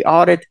through the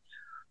audit.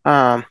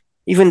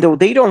 Even though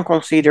they don't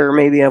consider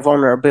maybe a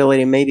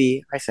vulnerability,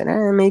 maybe I said,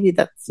 maybe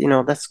that's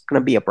going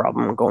to be a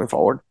problem going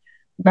forward,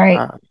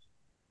 right?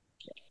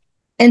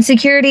 And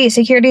security is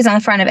on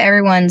the front of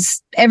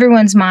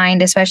everyone's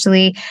mind,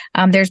 especially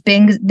there's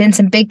been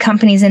some big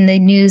companies in the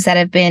news that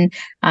have been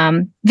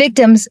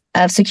victims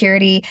of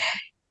security.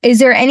 Is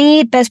there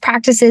any best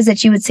practices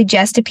that you would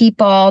suggest to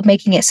people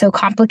making it so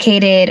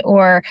complicated,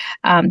 or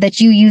that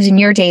you use in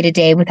your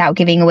day-to-day without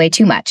giving away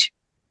too much?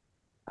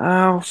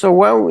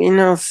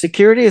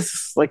 Security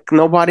is like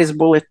nobody's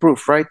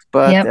bulletproof, right?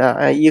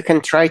 But you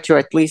can try to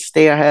at least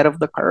stay ahead of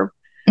the curve.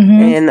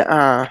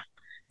 And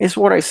it's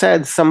what I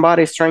said.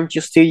 Somebody's trying to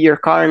steal your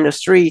car in the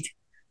street,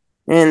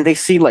 and they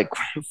see like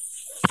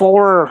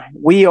 4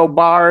 wheel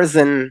bars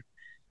and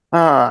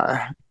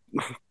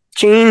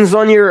chains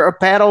on your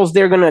pedals.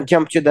 They're gonna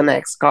jump to the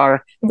next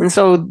car, and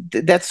so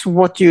that's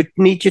what you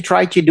need to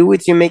try to do.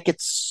 Is you make it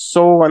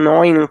so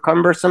annoying and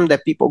cumbersome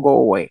that people go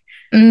away.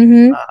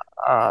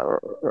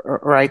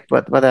 Right,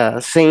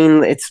 but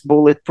saying it's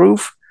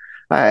bulletproof,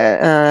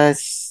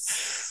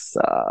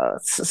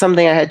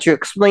 something I had to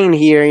explain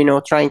here,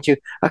 trying to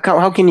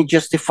account how can you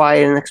justify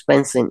an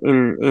expense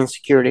in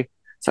security.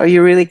 So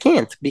you really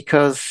can't,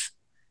 because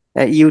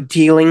you're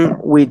dealing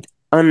with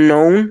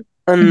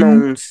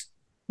unknowns.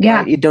 Yeah,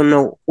 right? You don't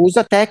know who's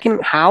attacking,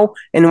 how,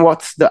 and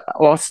what's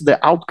the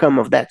outcome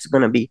of that's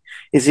going to be.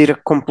 Is it a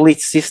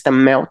complete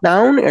system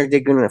meltdown? Are they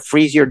going to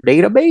freeze your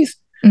database?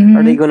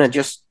 Are they going to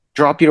just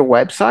drop your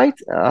website,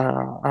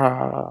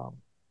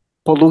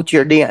 pollute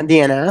your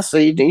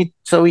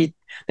DNS?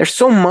 There's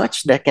so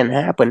much that can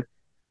happen.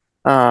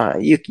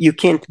 You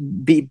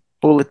can't be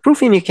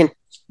bulletproof, and you can,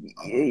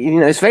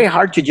 it's very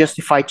hard to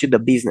justify to the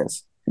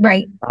business.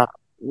 Right.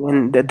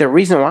 And the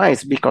reason why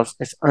is because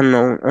it's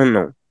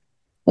unknown.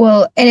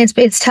 Well, and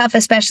it's tough,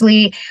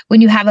 especially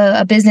when you have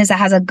a business that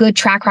has a good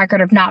track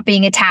record of not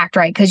being attacked,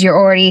 right? Because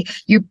you're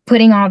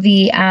putting all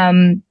the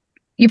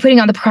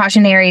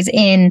precautionaries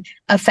in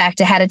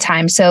effect ahead of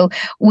time. So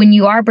when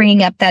you are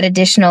bringing up that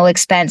additional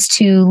expense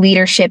to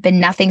leadership and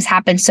nothing's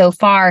happened so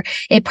far,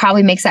 it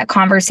probably makes that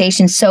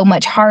conversation so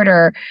much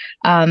harder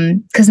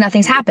because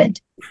nothing's happened.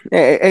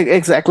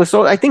 Exactly.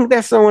 So I think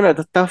that's one of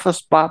the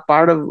toughest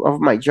part of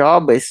my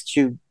job is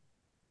to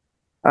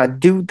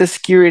do the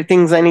security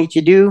things I need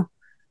to do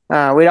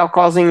without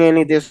causing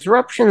any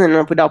disruption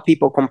and without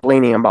people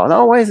complaining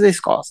about, why is this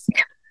cost?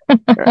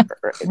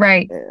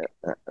 Right.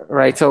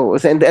 Right. So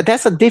and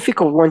that's a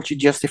difficult one to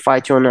justify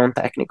to a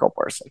non-technical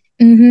person.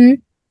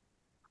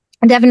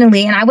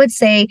 Definitely. And I would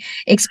say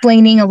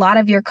explaining a lot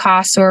of your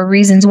costs or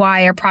reasons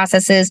why or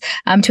processes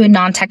to a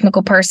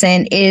non-technical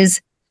person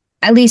is,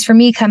 at least for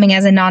me coming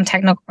as a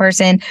non-technical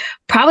person,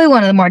 probably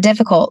one of the more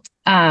difficult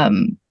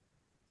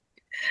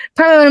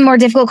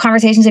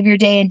conversations of your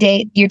day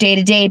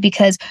to day,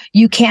 because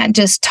you can't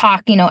just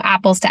talk,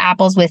 apples to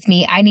apples with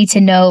me. I need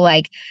to know,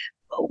 like,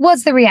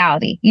 what's the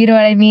reality? You know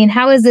what I mean?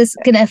 How is this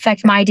going to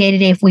affect my day to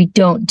day if we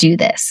don't do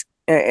this?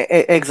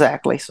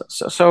 Exactly.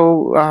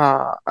 So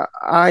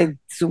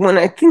when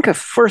I think I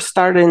first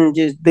started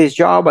in this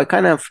job, I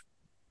kind of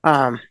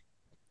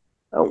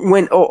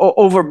went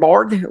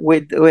overboard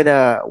with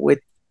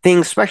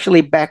things,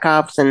 especially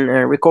backups and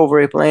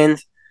recovery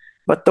plans.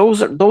 But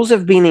those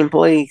have been in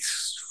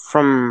place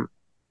from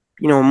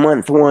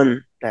month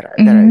one that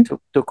I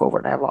took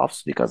over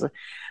DevOps, because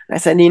I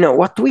said,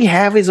 what we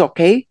have is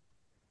okay,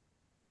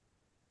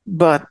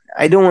 but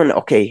I don't want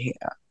okay.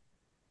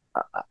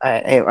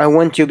 I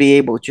want to be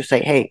able to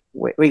say, hey,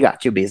 we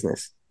got your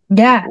business.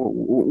 Yeah,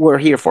 we're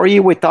here for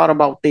you. We thought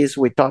about this.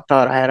 We thought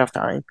ahead of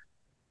time.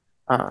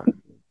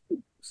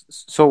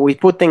 So we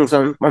put things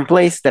on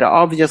place that are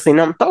obviously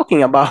not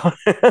talking about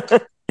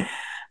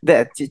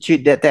that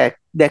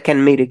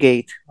can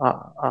mitigate,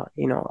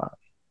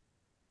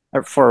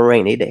 for a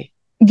rainy day.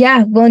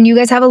 Yeah, well, and you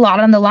guys have a lot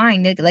on the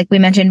line. Like we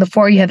mentioned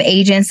before, you have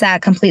agents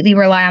that completely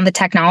rely on the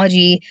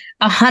technology.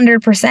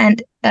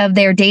 100% of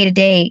their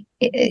day-to-day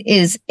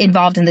is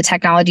involved in the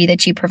technology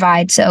that you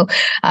provide. So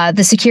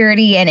the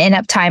security and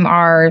uptime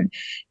are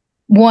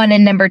 1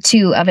 and number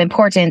 2 of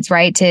importance,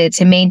 right?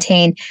 To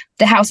maintain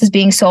the houses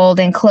being sold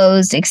and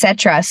closed,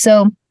 etc.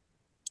 So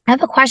I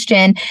have a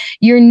question.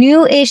 You're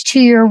new-ish to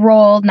your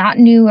role, not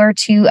newer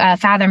to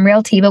Fathom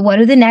Realty, but what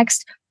do the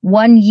next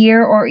 1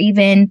 year or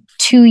even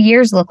 2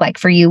 years look like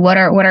for you?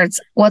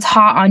 What's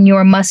hot on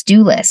your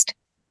must-do list?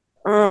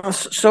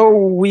 So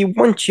we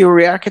want to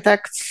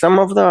re-architect some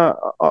of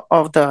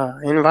the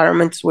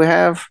environments we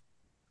have.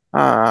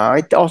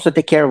 I also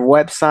take care of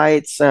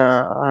websites,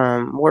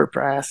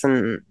 WordPress,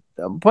 and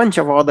a bunch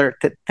of other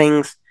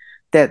things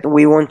that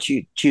we want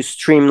to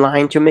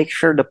streamline to make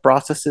sure the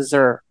processes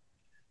are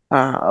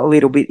a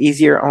little bit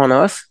easier on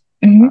us.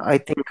 I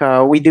think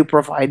we do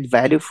provide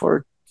value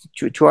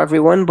to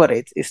everyone, but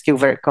it's still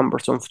very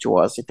cumbersome to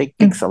us. It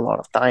takes a lot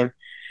of time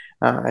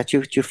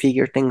to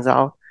figure things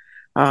out.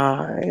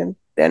 And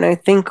I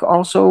think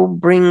also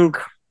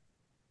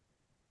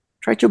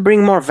try to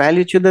bring more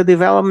value to the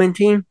development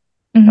team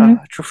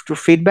through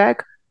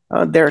feedback.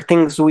 There are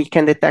things we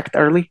can detect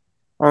early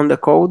on the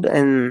code,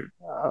 and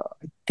I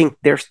think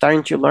they're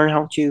starting to learn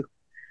how to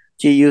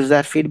use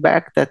that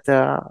feedback that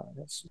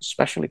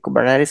especially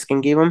Kubernetes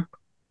can give them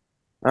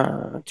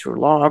through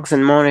logs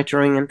and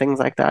monitoring and things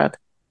like that.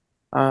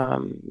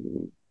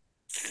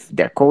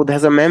 Their code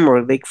has a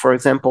memory leak, for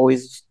example,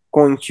 is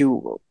going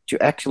to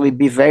actually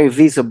be very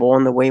visible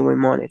on the way we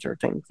monitor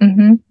things.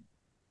 And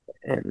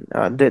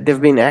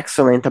they've been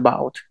excellent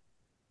about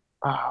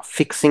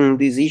fixing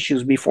these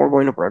issues before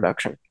going to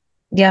production.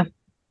 Yeah.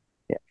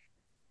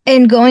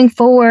 And going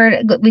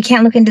forward, we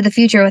can't look into the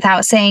future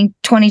without saying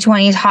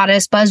 2020's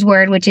hottest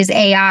buzzword, which is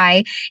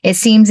AI. It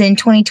seems in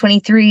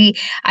 2023,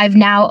 I've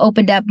now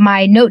opened up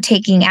my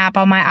note-taking app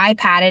on my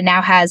iPad and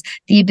now has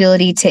the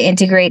ability to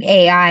integrate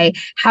AI.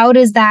 How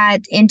does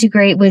that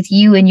integrate with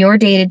you in your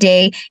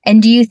day-to-day?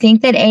 And do you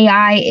think that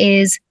AI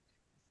is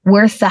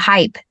worth the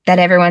hype that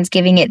everyone's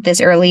giving it this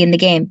early in the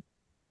game?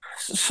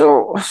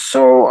 So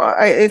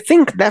I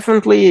think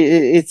definitely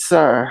it's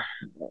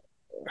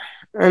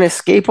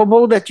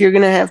unescapable that you're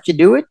going to have to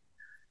do it.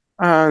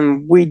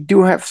 We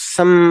do have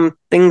some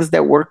things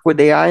that work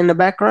with AI in the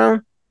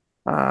background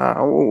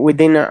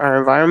within our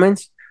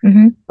environments.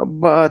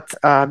 But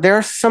there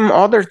are some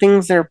other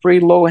things that are pretty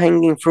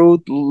low-hanging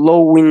fruit,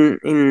 low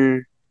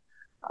in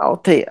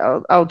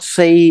I would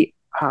say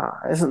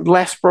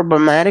less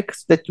problematic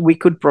that we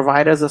could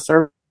provide as a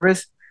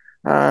service.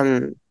 I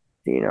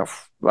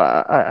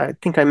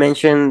think I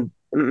mentioned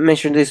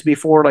this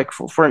before. Like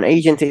for an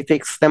agent, it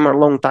takes them a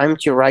long time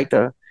to write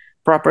a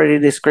property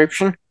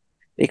description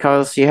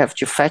because you have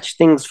to fetch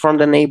things from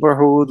the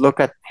neighborhood, look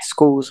at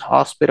schools,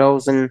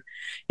 hospitals, and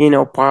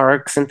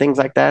parks and things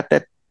like that.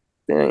 That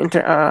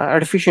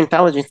artificial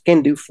intelligence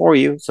can do for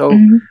you. So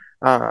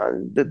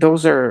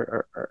those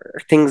are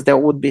things that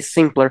would be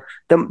simpler.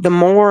 The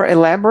more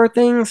elaborate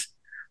things,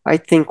 I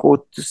think,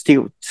 would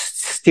still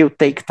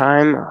take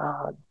time.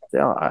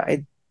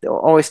 I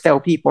always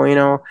tell people,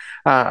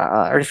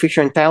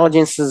 artificial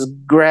intelligence is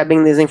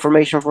grabbing this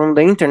information from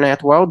the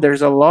internet. Well,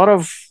 there's a lot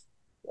of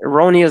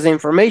erroneous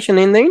information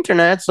in the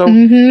internet, so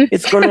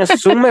it's going to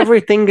assume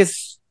everything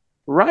is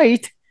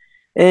right,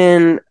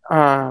 and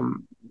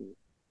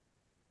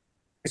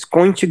it's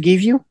going to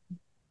give you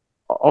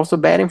also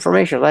bad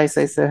information. Like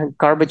I said,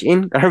 garbage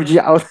in, garbage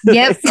out.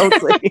 Yep.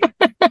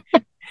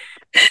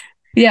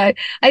 Yeah,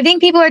 I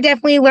think people are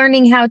definitely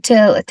learning how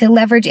to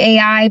leverage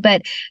AI,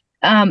 but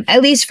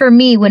at least for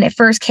me, when it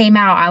first came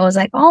out, I was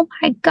like, oh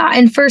my God.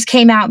 And first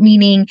came out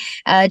meaning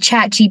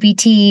Chat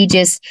GPT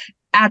just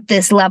at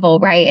this level,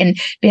 right? And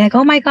be like,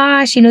 oh my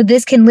gosh,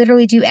 this can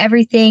literally do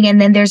everything.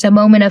 And then there's a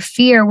moment of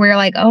fear where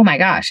like, oh my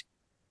gosh,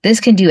 this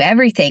can do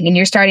everything. And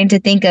you're starting to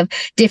think of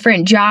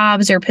different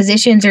jobs or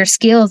positions or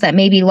skills that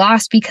may be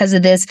lost because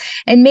of this.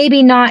 And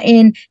maybe not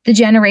in the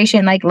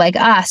generation like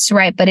us,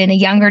 right? But in a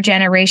younger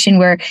generation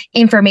where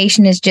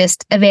information is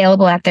just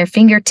available at their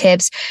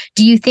fingertips.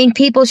 Do you think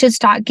people should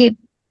start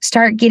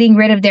getting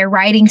rid of their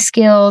writing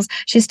skills,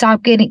 should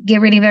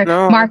get rid of their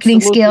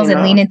marketing skills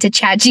and lean into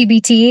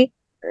ChatGPT?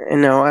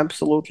 No,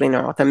 absolutely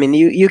not. I mean,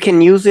 you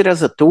can use it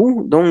as a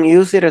tool. Don't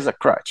use it as a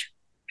crutch.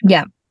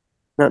 Yeah.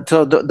 No,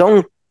 so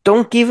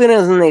don't give it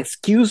as an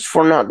excuse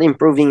for not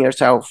improving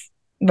yourself.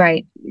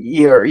 Right.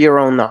 Your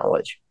own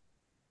knowledge.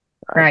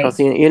 Right. Because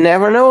you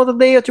never know the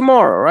day of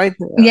tomorrow, right?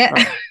 Yeah.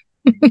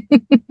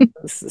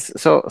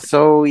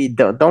 So you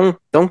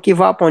don't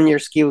give up on your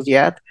skills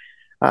yet.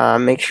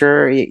 Make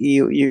sure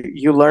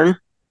you learn.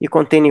 You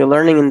continue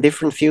learning in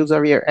different fields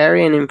of your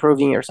area and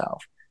improving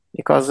yourself.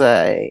 Because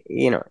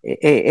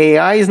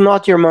AI is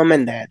not your mom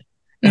and dad.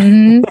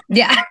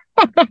 Yeah.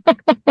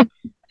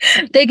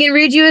 They can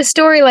read you a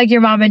story like your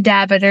mom and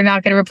dad, but they're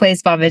not going to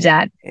replace mom and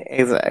dad.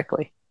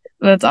 Exactly.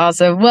 That's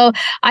awesome. Well,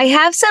 I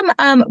have some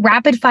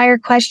rapid fire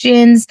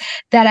questions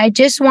that I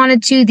just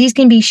wanted to. These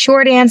can be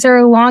short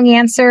answer, long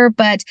answer,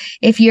 but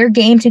if you're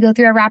game to go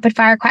through our rapid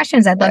fire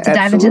questions, I'd love to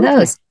dive into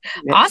those.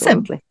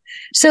 Absolutely. Awesome.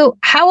 So,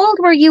 how old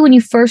were you when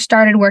you first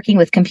started working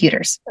with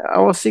computers? I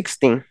was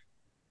 16.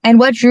 And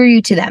what drew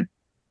you to them?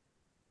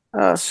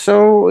 I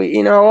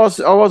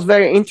was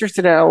very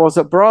interested. I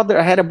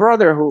had a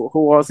brother who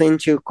was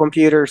into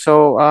computers.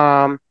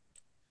 So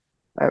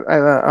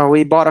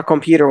we bought a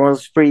computer when I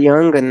was pretty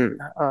young and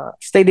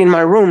stayed in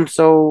my room.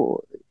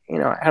 So,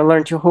 I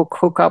learned to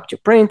hook up to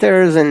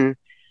printers and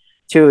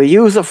to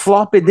use a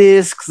floppy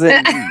disks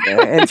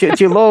and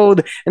to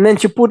load, and then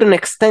to put an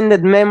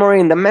extended memory.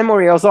 And the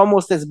memory was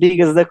almost as big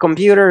as the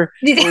computer.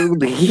 It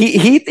would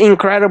heat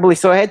incredibly.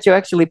 So I had to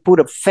actually put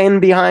a fan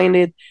behind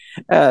it.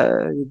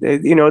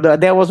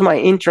 That was my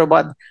intro.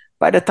 But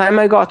by the time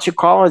I got to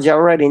college, I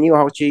already knew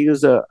how to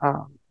use a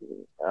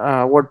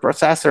word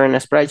processor and a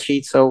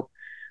spreadsheet. So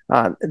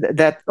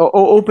that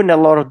opened a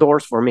lot of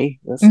doors for me.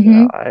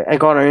 I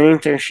got an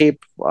internship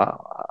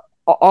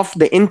off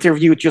the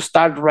interview to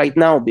start right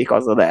now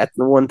because of that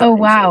one time. Oh,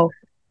 wow. So,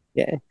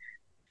 yeah.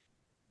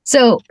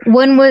 So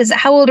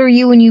how old were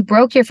you when you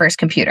broke your first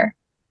computer?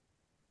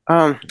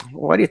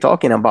 What are you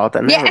talking about?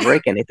 I never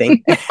break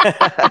anything.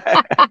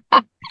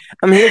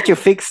 I'm here to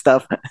fix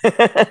stuff.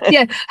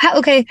 Yeah.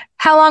 Okay.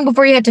 How long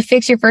before you had to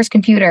fix your first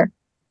computer?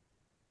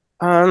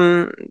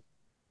 Well,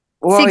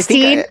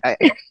 16?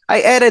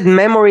 I added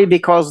memory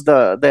because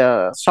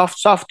the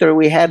software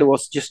we had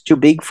was just too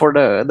big for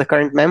the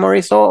current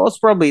memory. So it was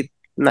probably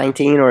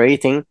 19 or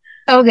 18.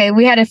 Okay,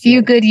 we had a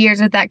few good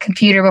years with that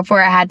computer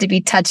before it had to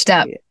be touched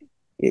up.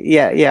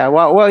 Yeah.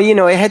 Well,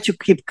 I had to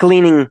keep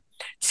cleaning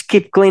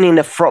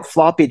the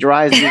floppy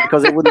drives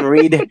because it wouldn't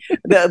read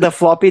the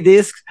floppy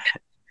disks.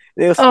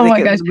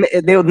 My gosh.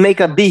 They would make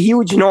a big,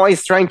 huge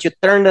noise trying to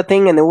turn the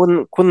thing, and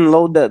they couldn't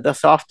load the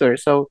software.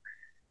 So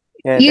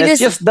that's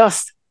just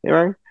dust,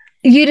 right?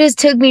 You just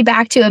took me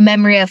back to a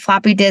memory of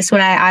floppy disks when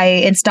I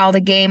installed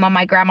a game on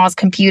my grandma's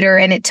computer,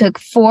 and it took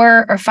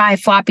 4 or 5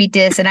 floppy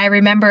disks. And I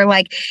remember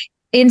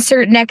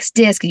insert next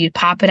disk, and you'd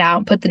pop it out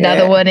and put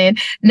another one in,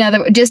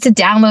 just to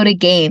download a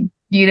game.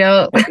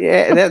 Yeah,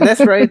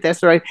 that's right.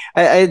 That's right.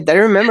 I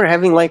remember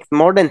having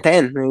more than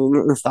 10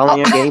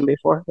 installing a game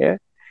before. Yeah.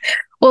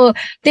 Well,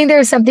 I think there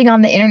was something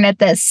on the internet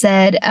that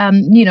said,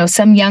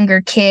 some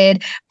younger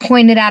kid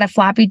pointed at a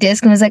floppy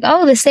disk and was like,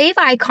 "Oh, the save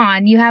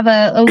icon. You have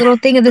a little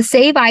thing of the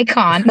save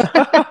icon."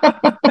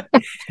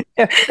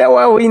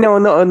 Well,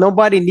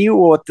 nobody knew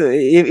what.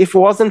 If it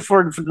wasn't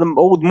for the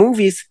old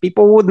movies,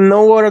 people wouldn't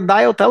know what a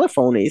dial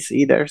telephone is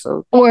either.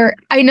 So, or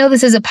I know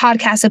this is a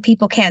podcast, so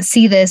people can't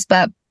see this,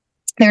 but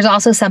there's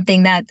also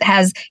something that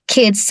has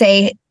kids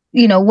say,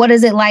 what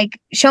is it like?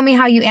 Show me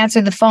how you answer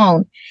the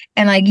phone.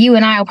 And you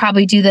and I will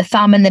probably do the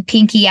thumb and the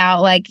pinky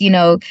out,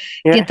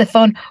 get the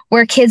phone,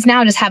 where kids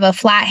now just have a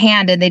flat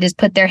hand and they just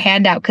put their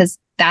hand out because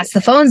that's the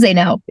phones they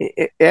know.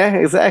 Yeah,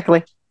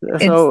 exactly.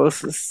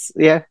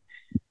 Yeah.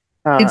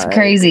 It's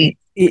crazy.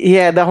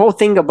 Yeah, the whole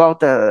thing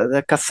about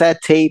the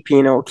cassette tape,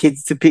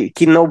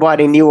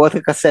 nobody knew what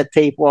a cassette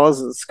tape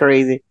was. It's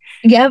crazy.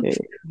 Yep.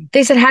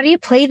 They said, "How do you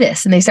play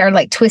this?" And they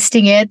started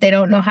twisting it. They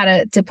don't know how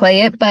to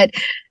play it. But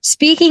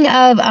speaking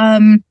of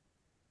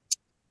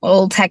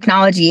old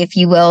technology, if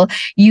you will,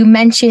 you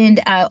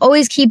mentioned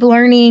always keep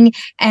learning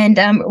and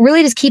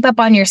really just keep up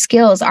on your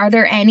skills. Are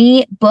there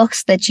any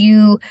books that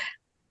you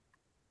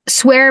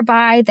swear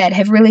by that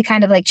have really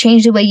kind of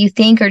changed the way you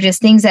think, or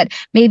just things that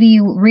maybe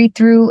you read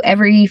through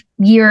every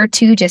year or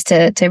two just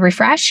to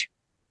refresh?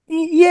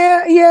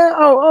 Yeah.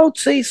 I would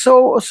say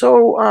so.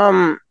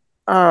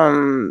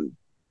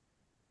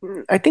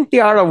 I think The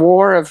Art of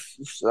War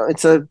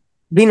it's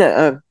been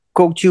a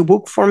go-to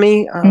book for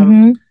me.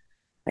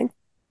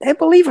 I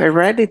believe I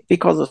read it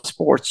because of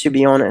sports, to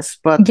be honest.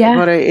 But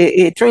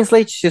it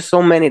translates to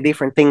so many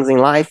different things in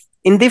life,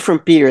 in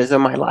different periods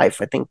of my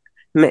life. I think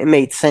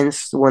made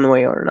sense one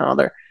way or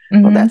another.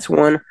 So that's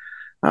one.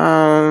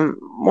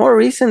 More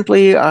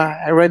recently,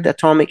 I read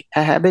Atomic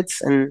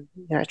Habits, and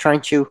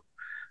trying to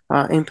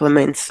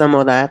implement some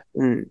of that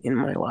in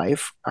my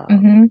life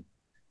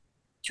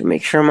to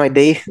make sure my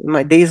day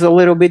is a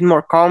little bit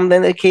more calm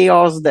than the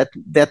chaos that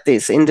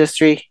this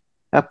industry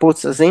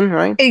puts us in,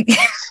 right?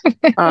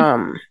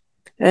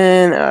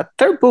 And a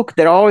third book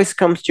that always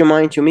comes to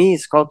mind to me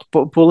is called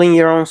Pulling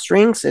Your Own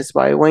Strings. It's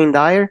by Wayne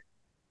Dyer.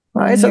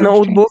 It's an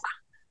old book,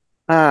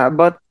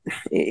 but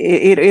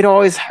it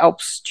always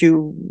helps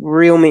to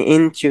reel me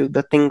into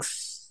the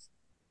things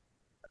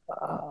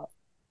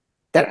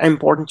that are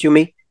important to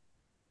me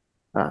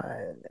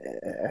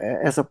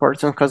as a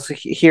person. Because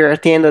here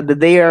at the end of the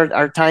day,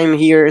 our time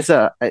here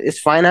is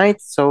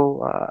finite.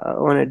 So I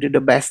want to do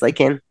the best I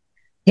can.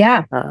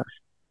 Yeah.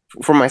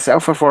 For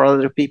myself and for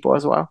other people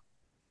as well.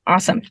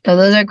 Awesome. So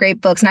those are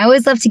great books. And I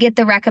always love to get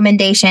the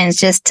recommendations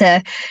just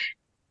to,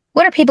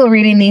 what are people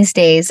reading these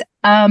days?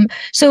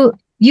 So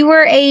you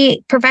were a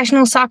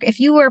professional soccer, if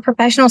you were a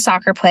professional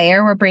soccer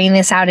player, we're bringing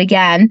this out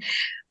again.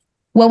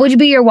 What would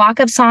be your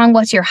walk-up song?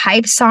 What's your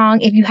hype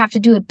song? If you have to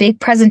do a big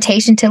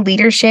presentation to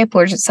leadership,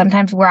 or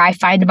sometimes where I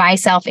find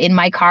myself in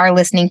my car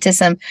listening to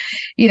some,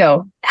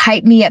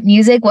 hype me up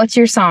music, what's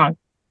your song?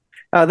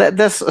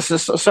 That's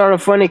sort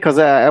of funny because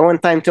I one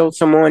time told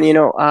someone,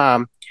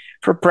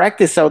 for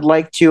practice, I would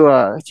like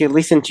to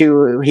listen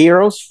to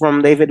Heroes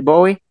from David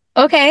Bowie.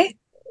 Okay.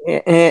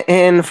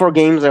 And for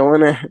games, I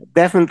want to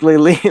definitely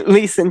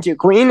listen to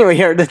Queen.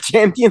 We are the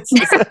champions.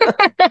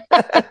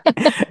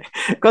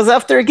 Because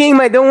after a game,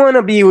 I don't want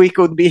to be We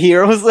Could Be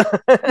Heroes.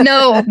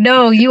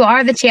 No, you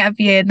are the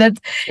champion.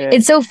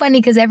 It's so funny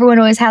because everyone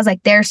always has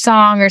like their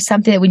song or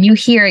something that when you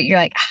hear it, you're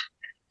like, ah.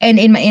 And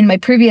in my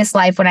previous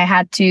life, when I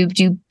had to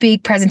do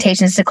big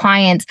presentations to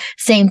clients,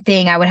 same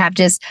thing. I would have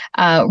just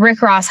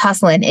Rick Ross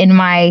hustling in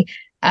my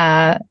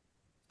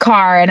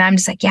car, and I'm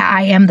just like, yeah,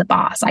 I am the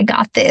boss. I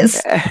got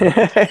this.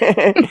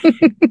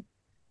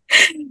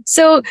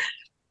 So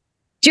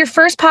your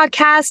first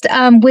podcast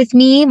with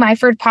me, my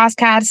first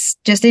podcast,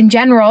 just in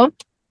general,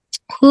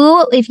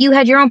 who, if you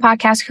had your own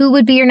podcast, who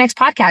would be your next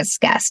podcast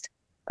guest?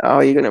 Oh,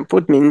 you're gonna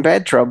put me in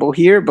bad trouble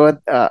here,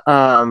 but there's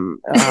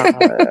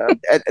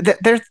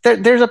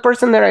a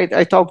person that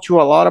I talk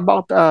to a lot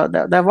about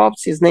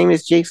DevOps. His name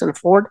is Jason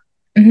Ford.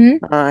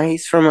 Mm-hmm.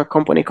 He's from a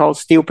company called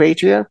Steel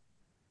Patriot.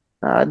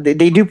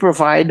 They do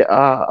provide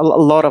a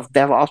lot of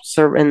DevOps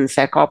and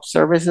SecOps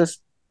services.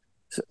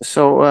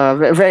 So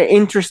very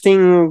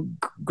interesting,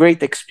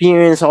 great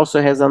experience.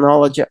 Also has a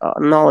knowledge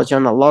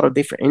on a lot of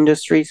different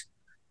industries.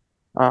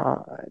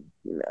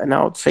 And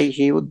I would say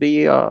he would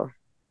be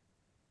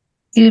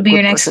your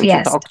next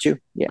guest. To talk to.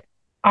 Yeah.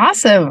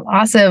 Awesome.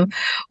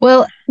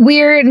 Well,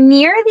 we're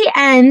near the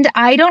end.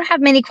 I don't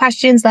have many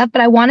questions left, but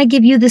I want to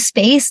give you the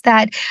space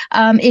that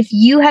if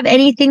you have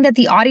anything that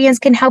the audience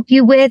can help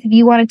you with, if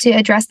you wanted to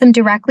address them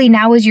directly,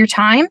 now is your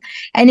time.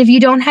 And if you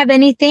don't have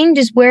anything,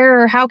 just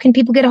where or how can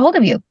people get a hold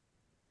of you?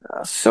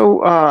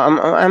 So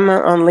I'm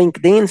on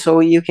LinkedIn,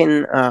 so you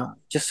can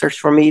just search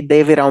for me,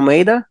 David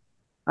Almeida,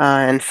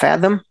 and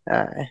Fathom,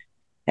 Fathom.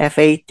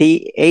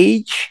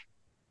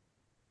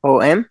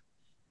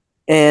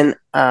 And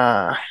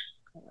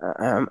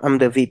I'm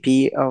the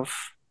VP of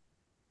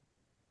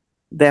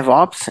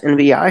DevOps and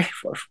BI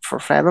for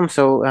Fathom.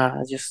 So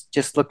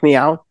just look me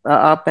up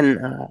and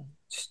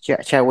just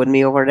chat with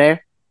me over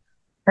there.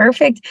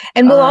 Perfect.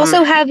 And we'll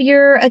also have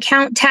your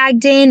account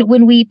tagged in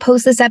when we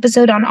post this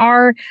episode on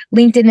our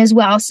LinkedIn as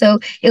well. So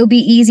it'll be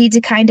easy to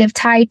kind of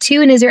tie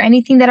to. And is there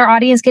anything that our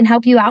audience can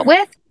help you out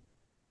with?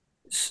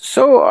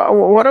 So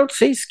what I would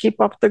say is keep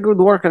up the good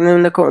work. And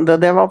then the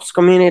DevOps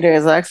community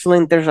is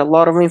excellent. There's a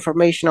lot of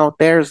information out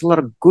there. There's a lot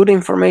of good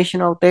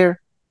information out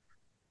there.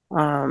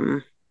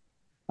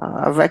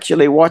 I've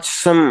actually watched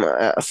some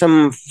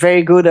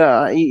very good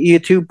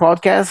YouTube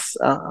podcasts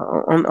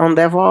on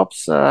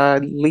DevOps.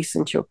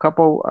 Listened to a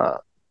couple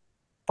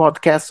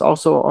podcasts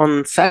also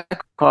on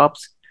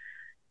SecOps,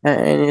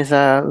 and it's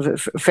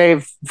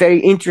very, very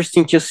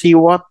interesting to see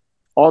what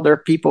other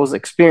people's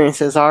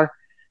experiences are,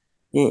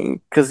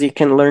 because you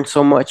can learn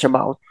so much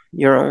about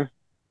your own.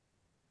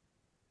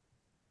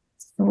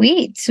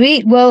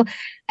 Sweet. Well,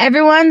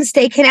 everyone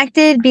stay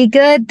connected, be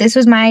good. This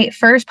was my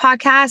first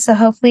podcast, so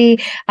hopefully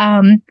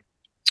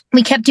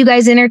we kept you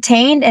guys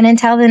entertained. And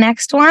until the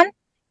next one,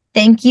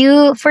 thank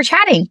you for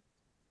chatting.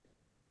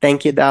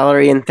 Thank you,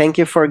 Valerie, and thank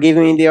you for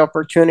giving me the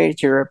opportunity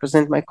to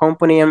represent my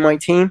company and my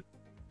team.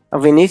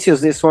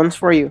 Vinicius, this one's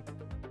for you.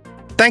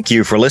 Thank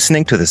you for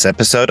listening to this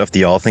episode of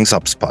the All Things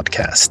Ops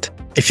podcast.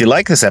 If you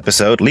like this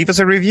episode, leave us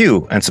a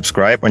review and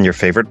subscribe on your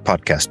favorite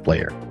podcast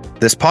player.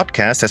 This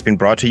podcast has been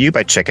brought to you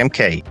by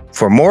CheckMK.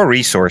 For more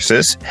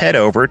resources, head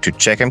over to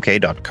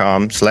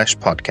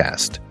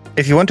checkmk.com/podcast.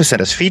 If you want to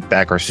send us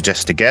feedback or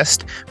suggest a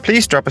guest,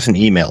 please drop us an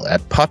email at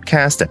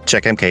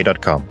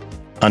podcast@checkmk.com.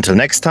 Until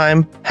next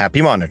time,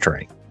 happy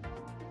monitoring.